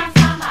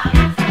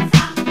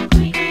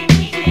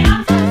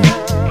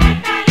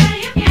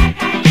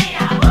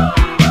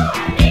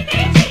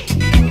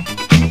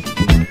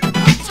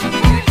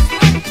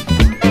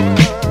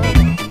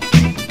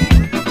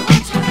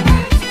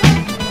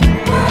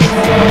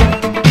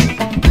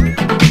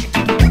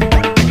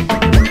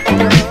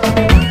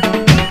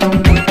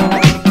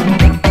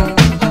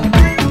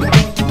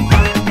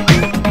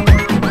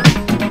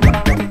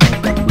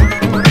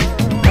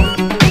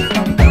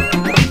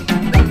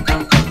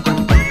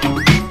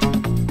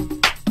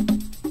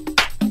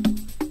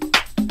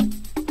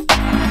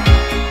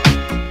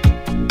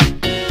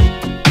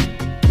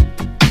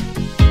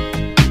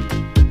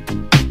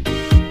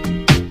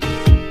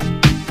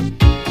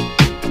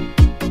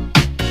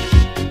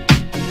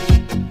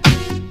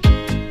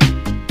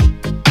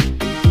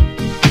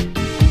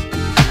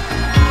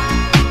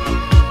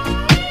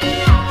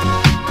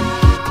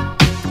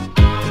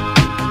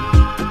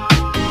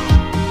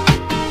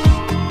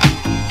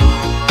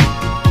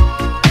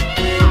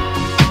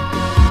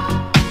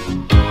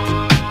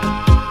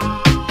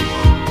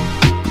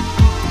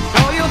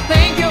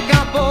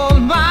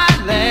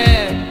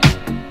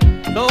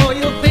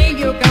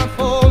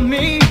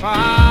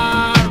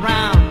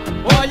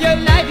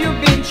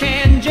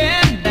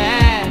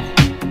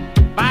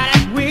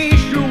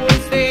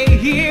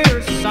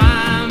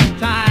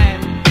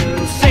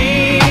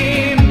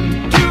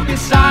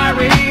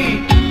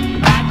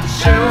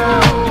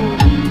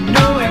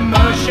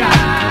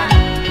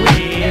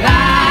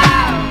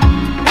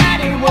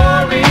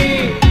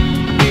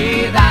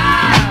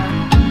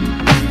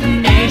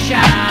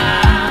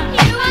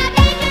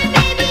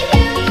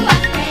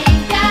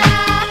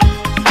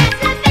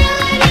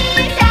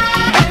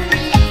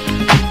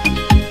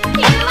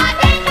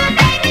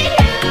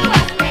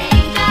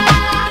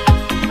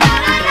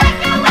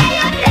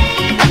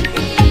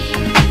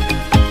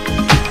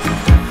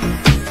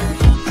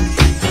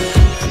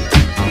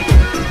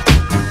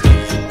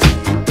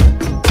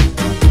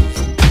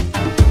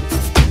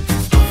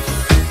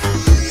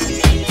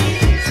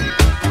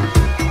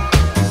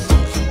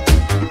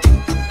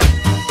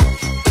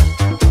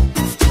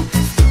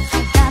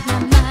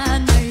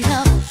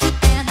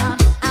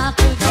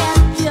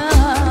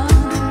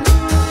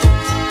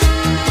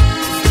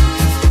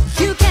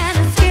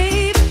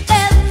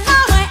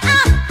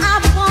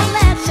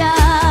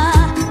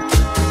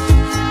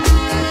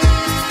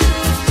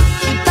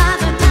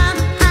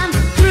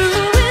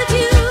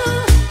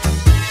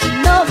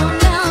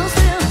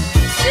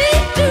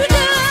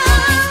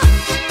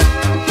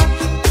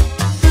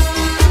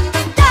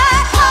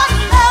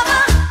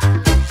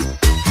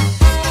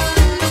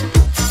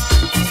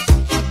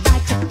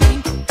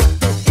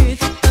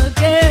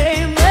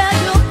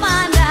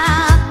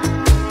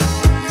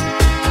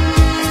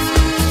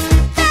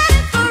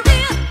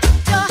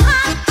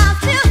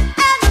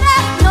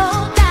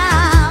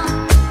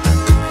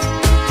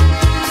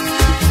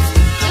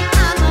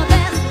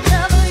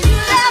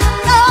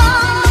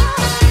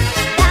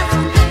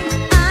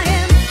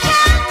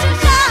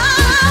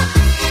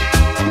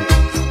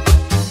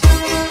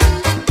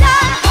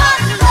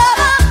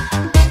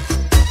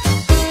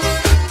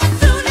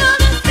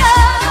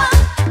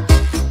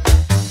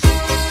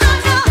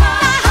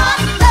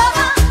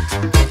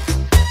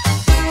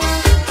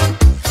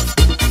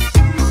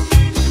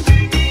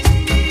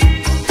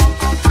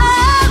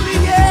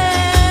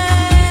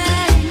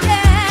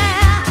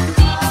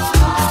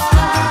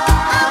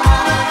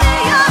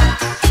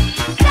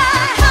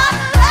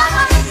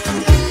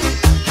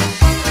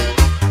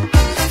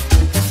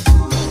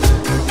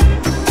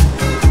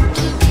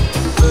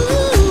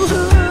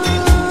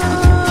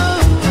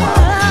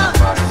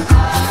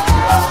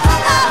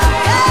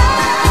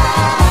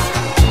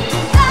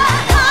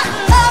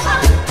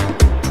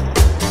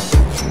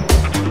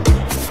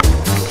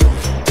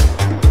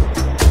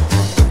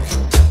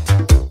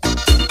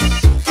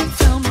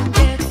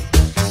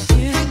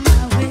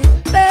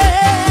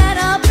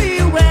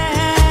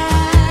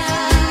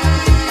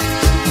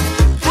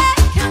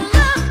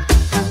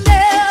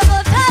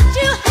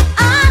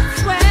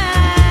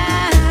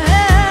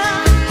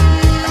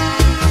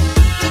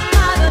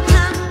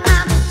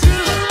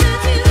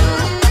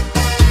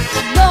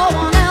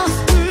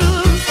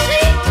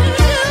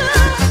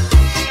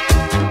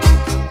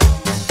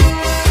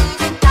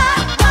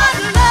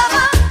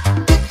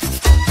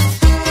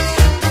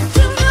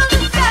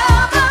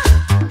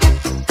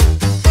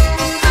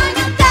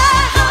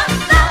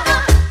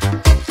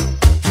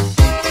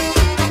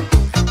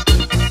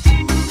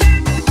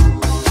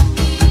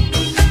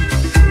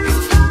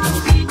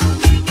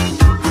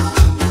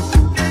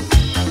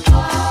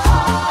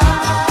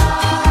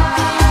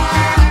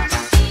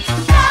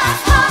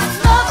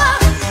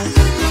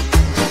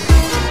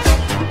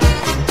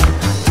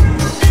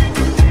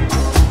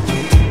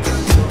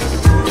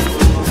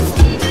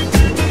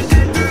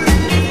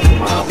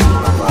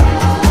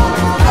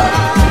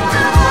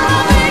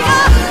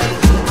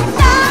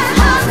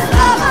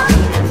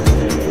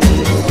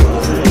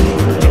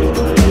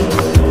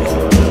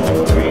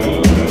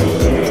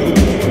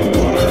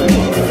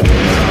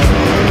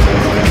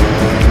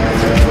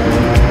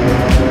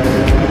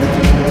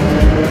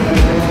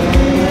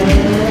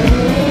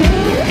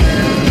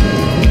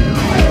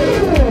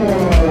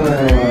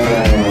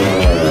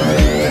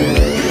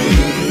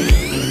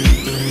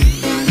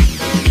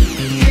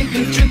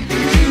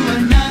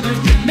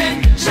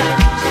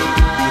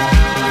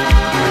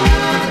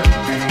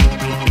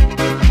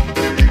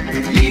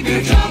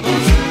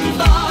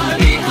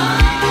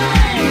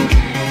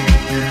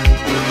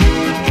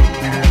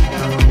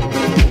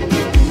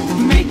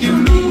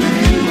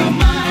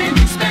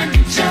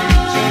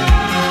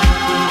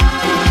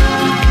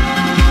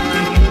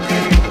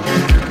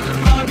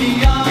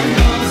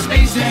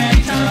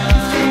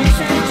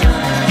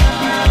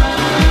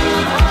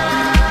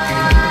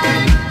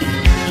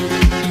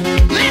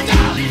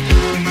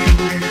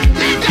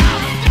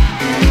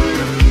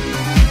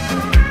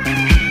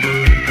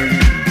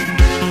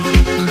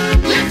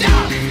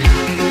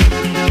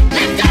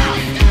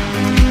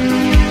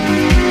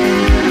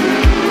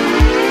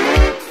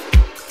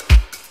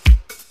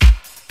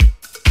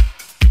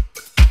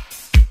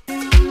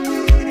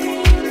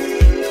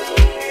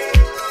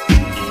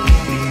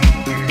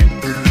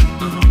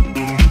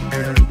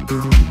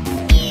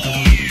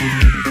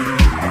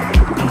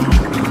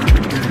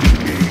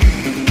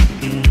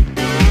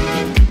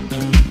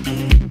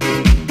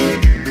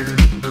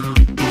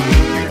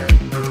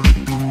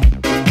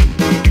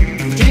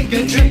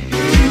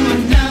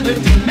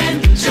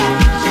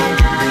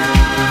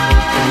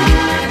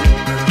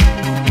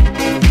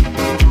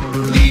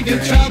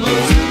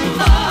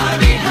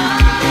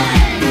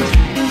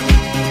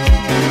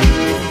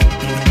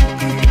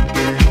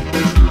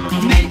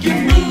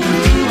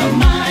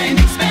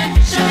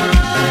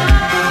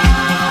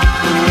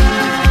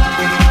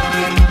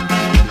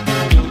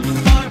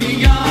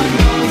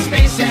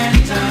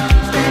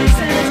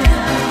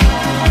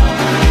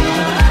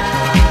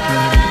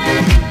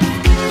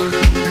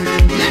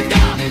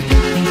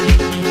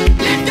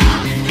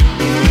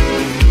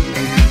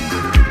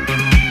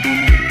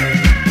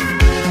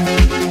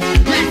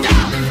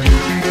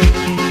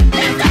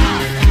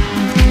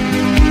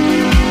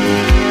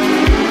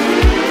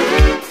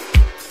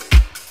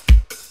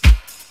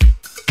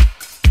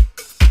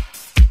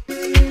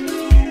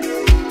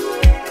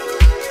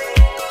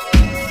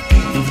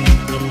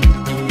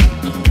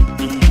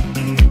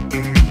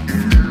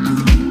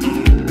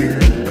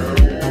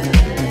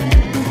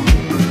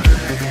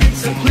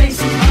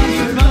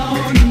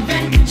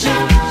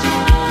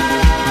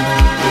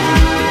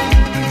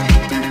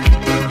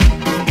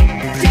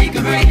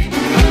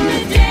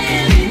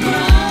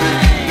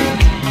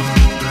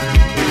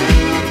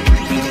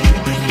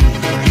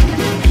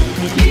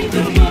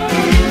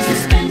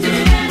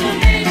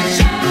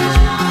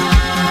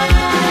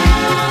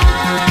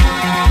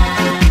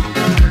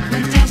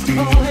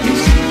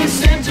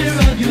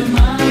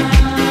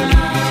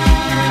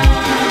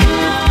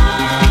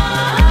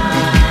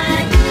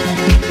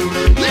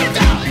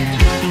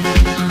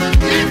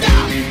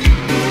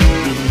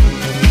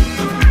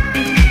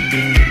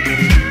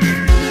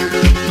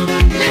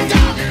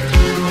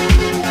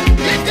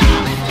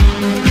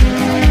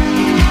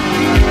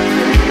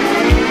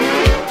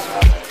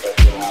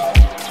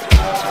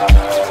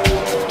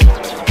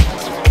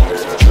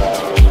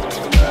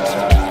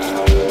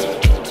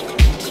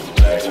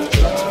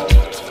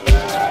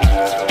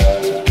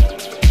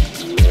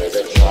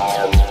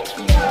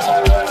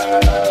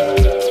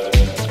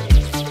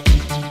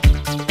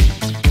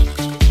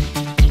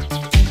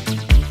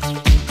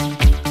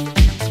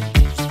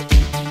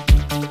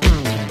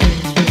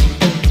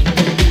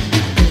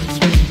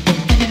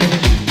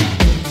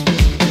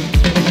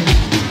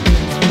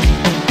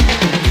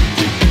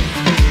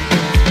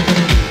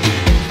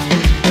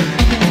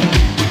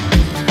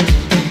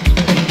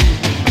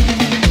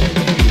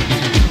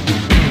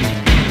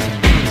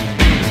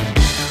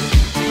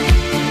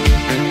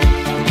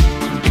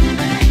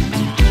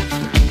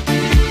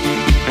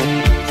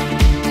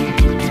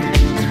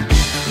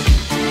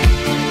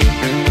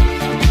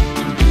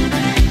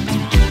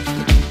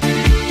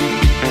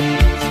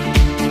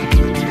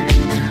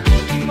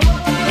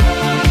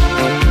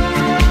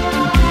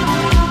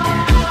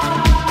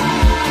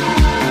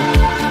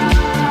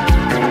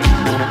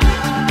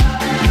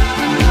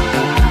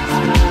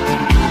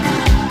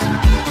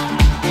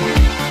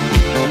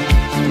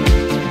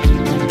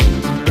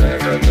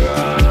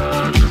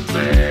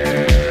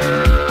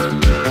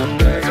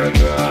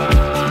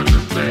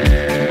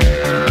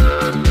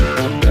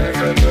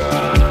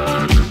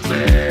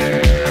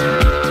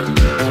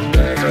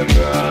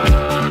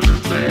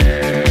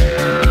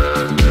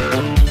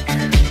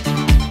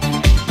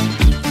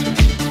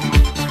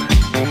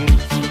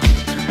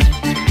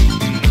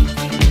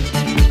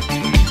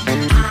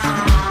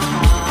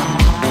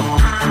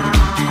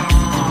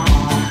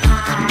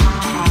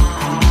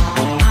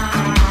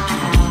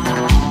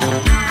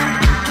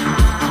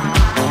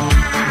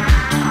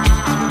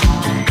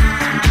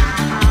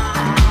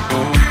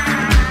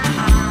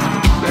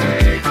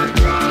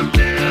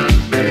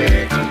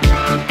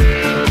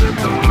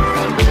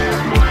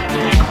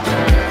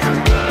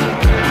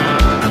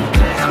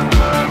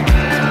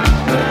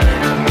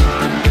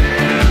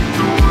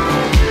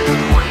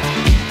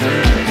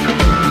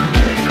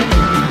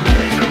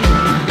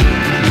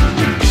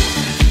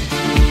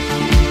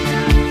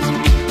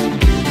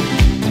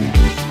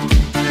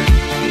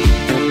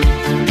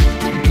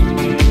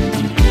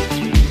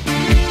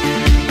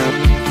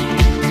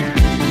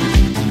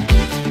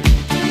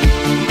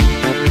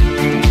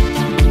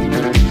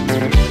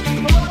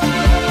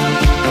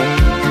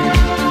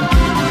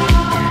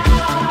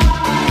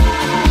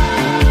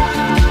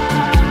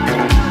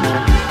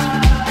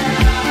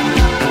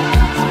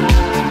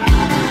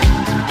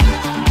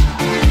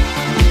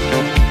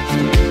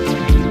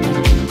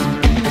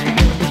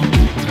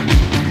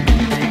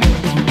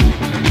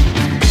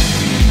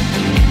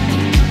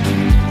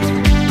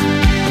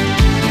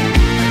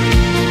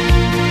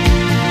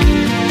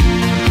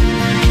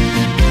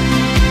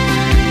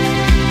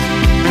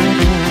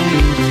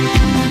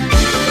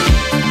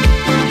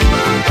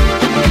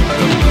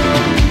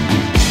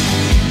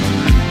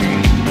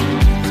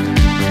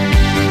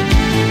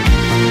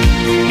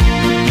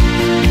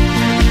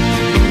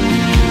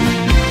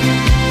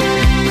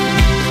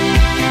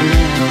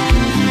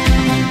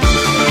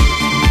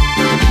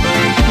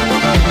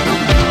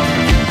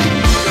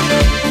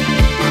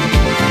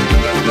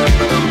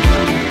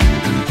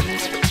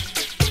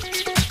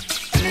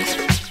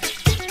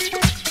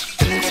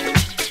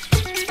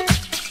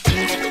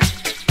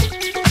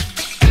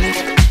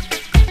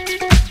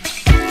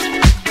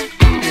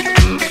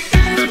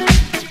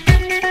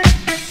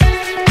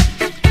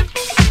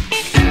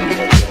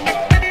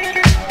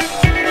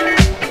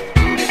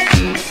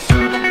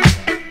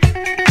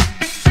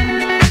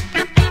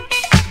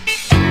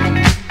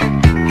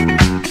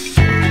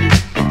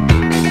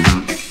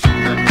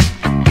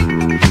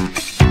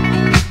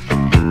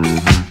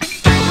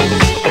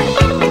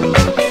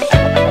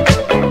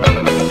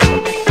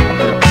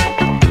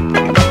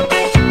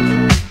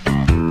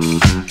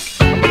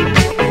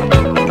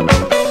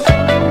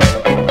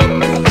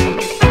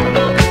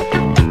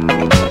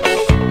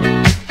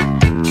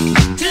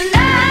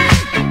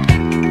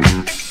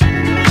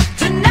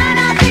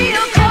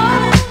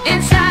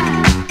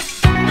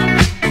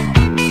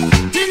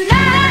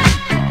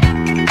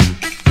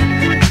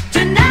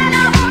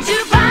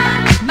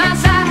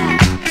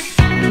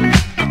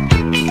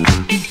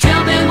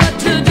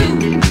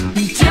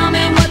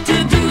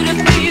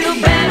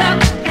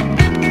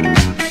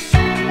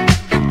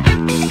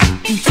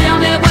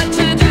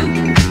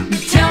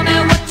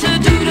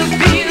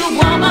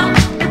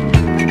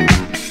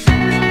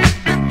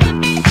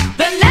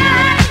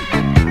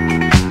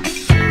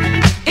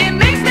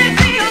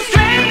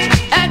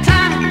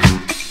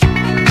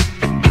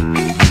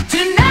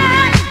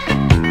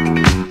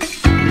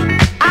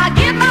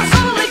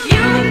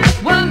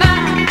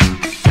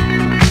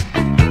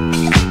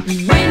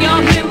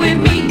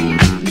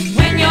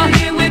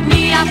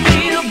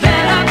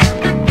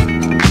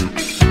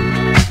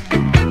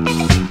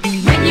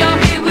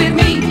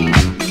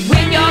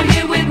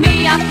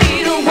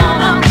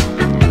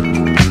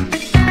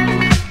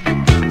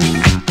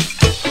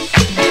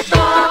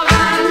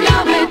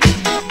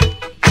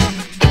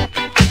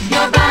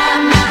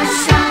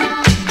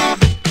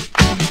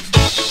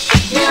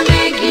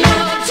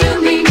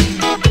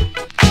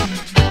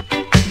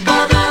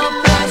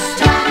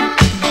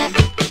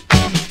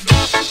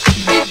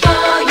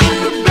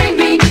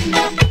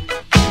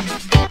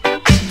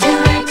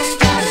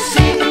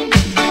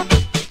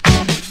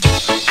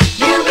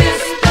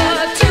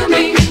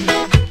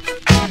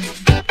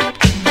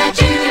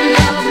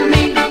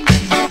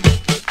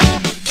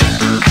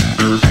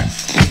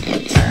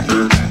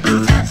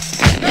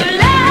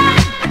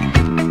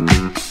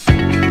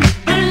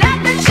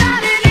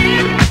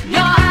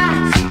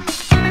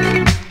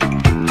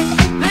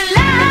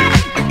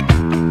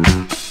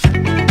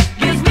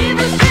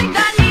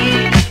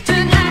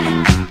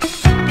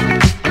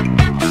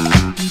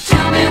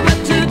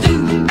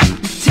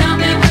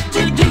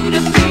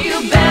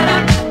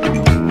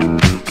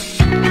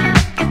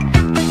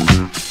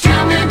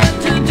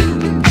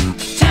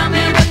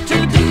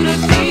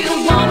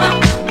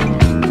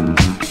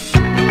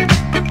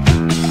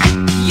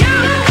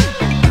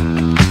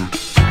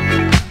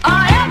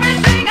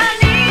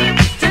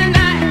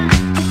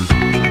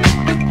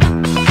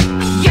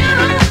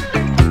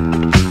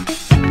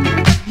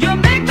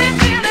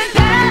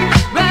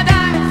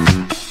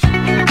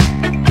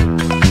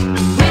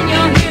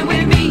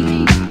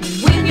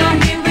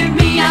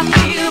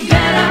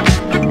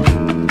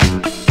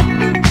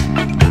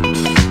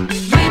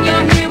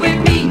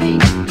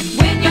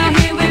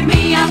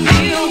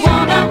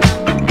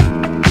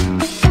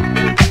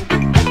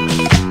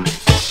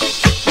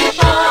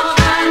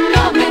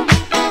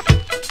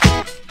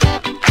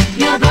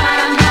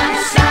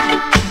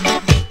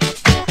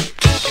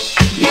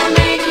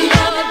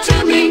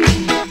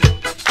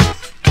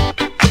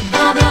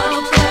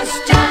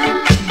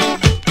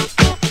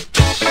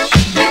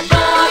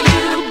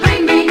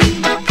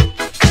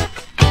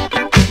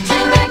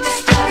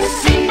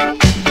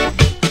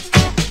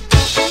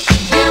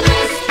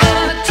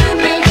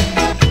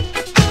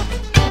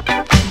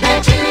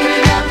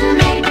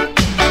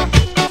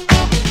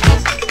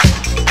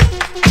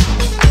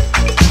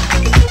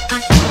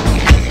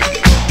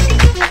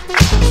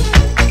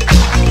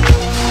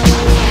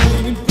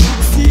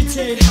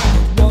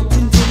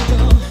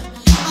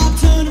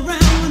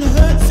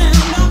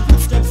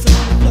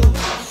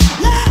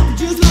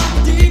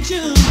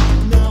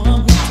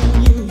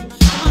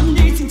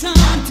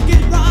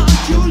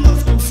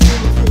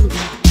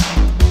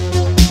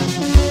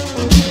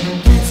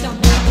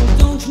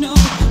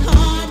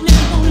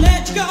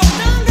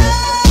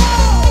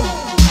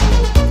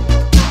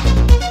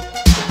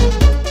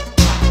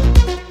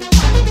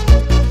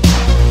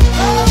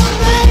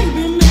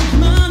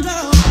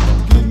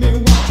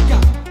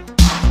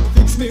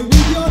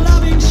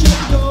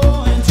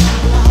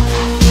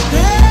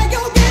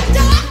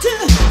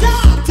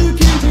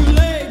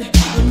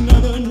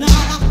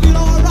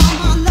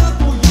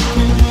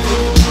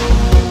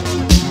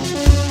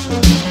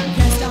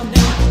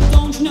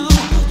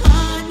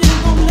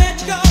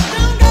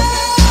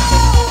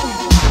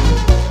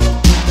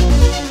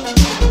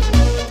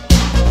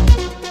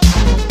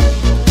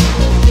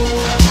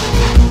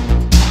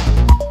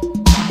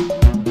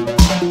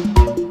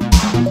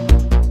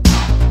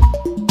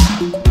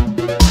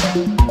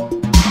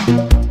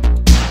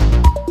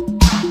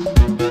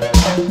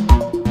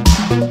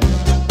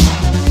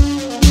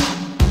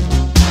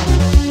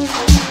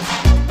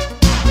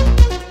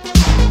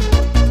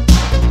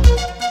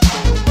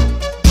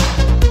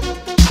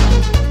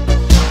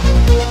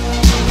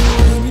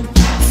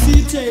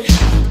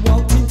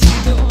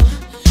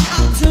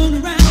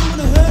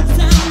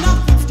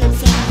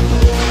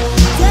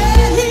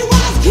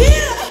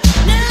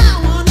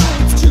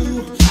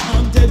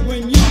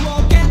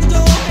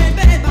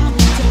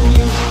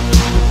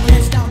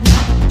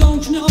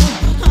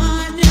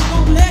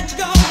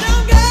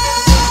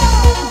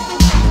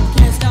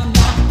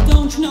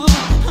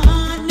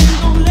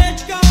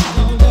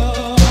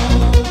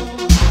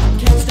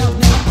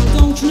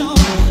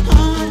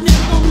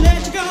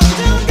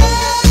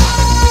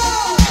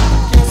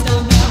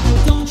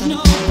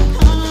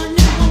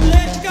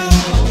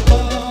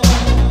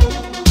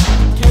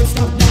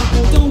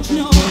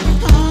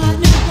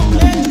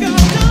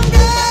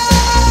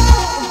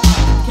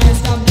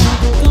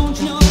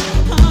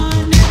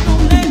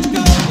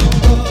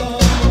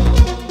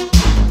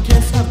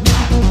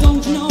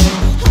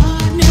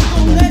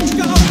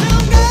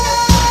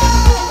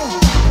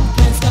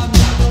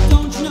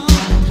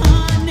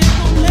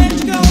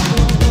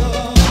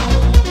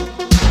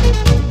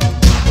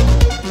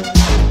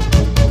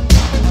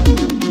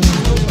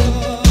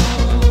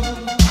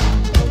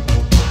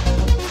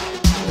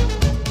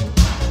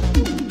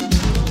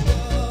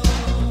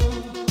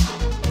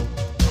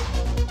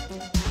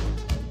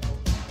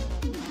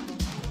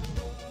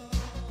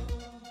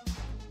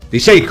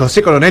 DJ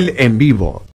José Coronel en vivo.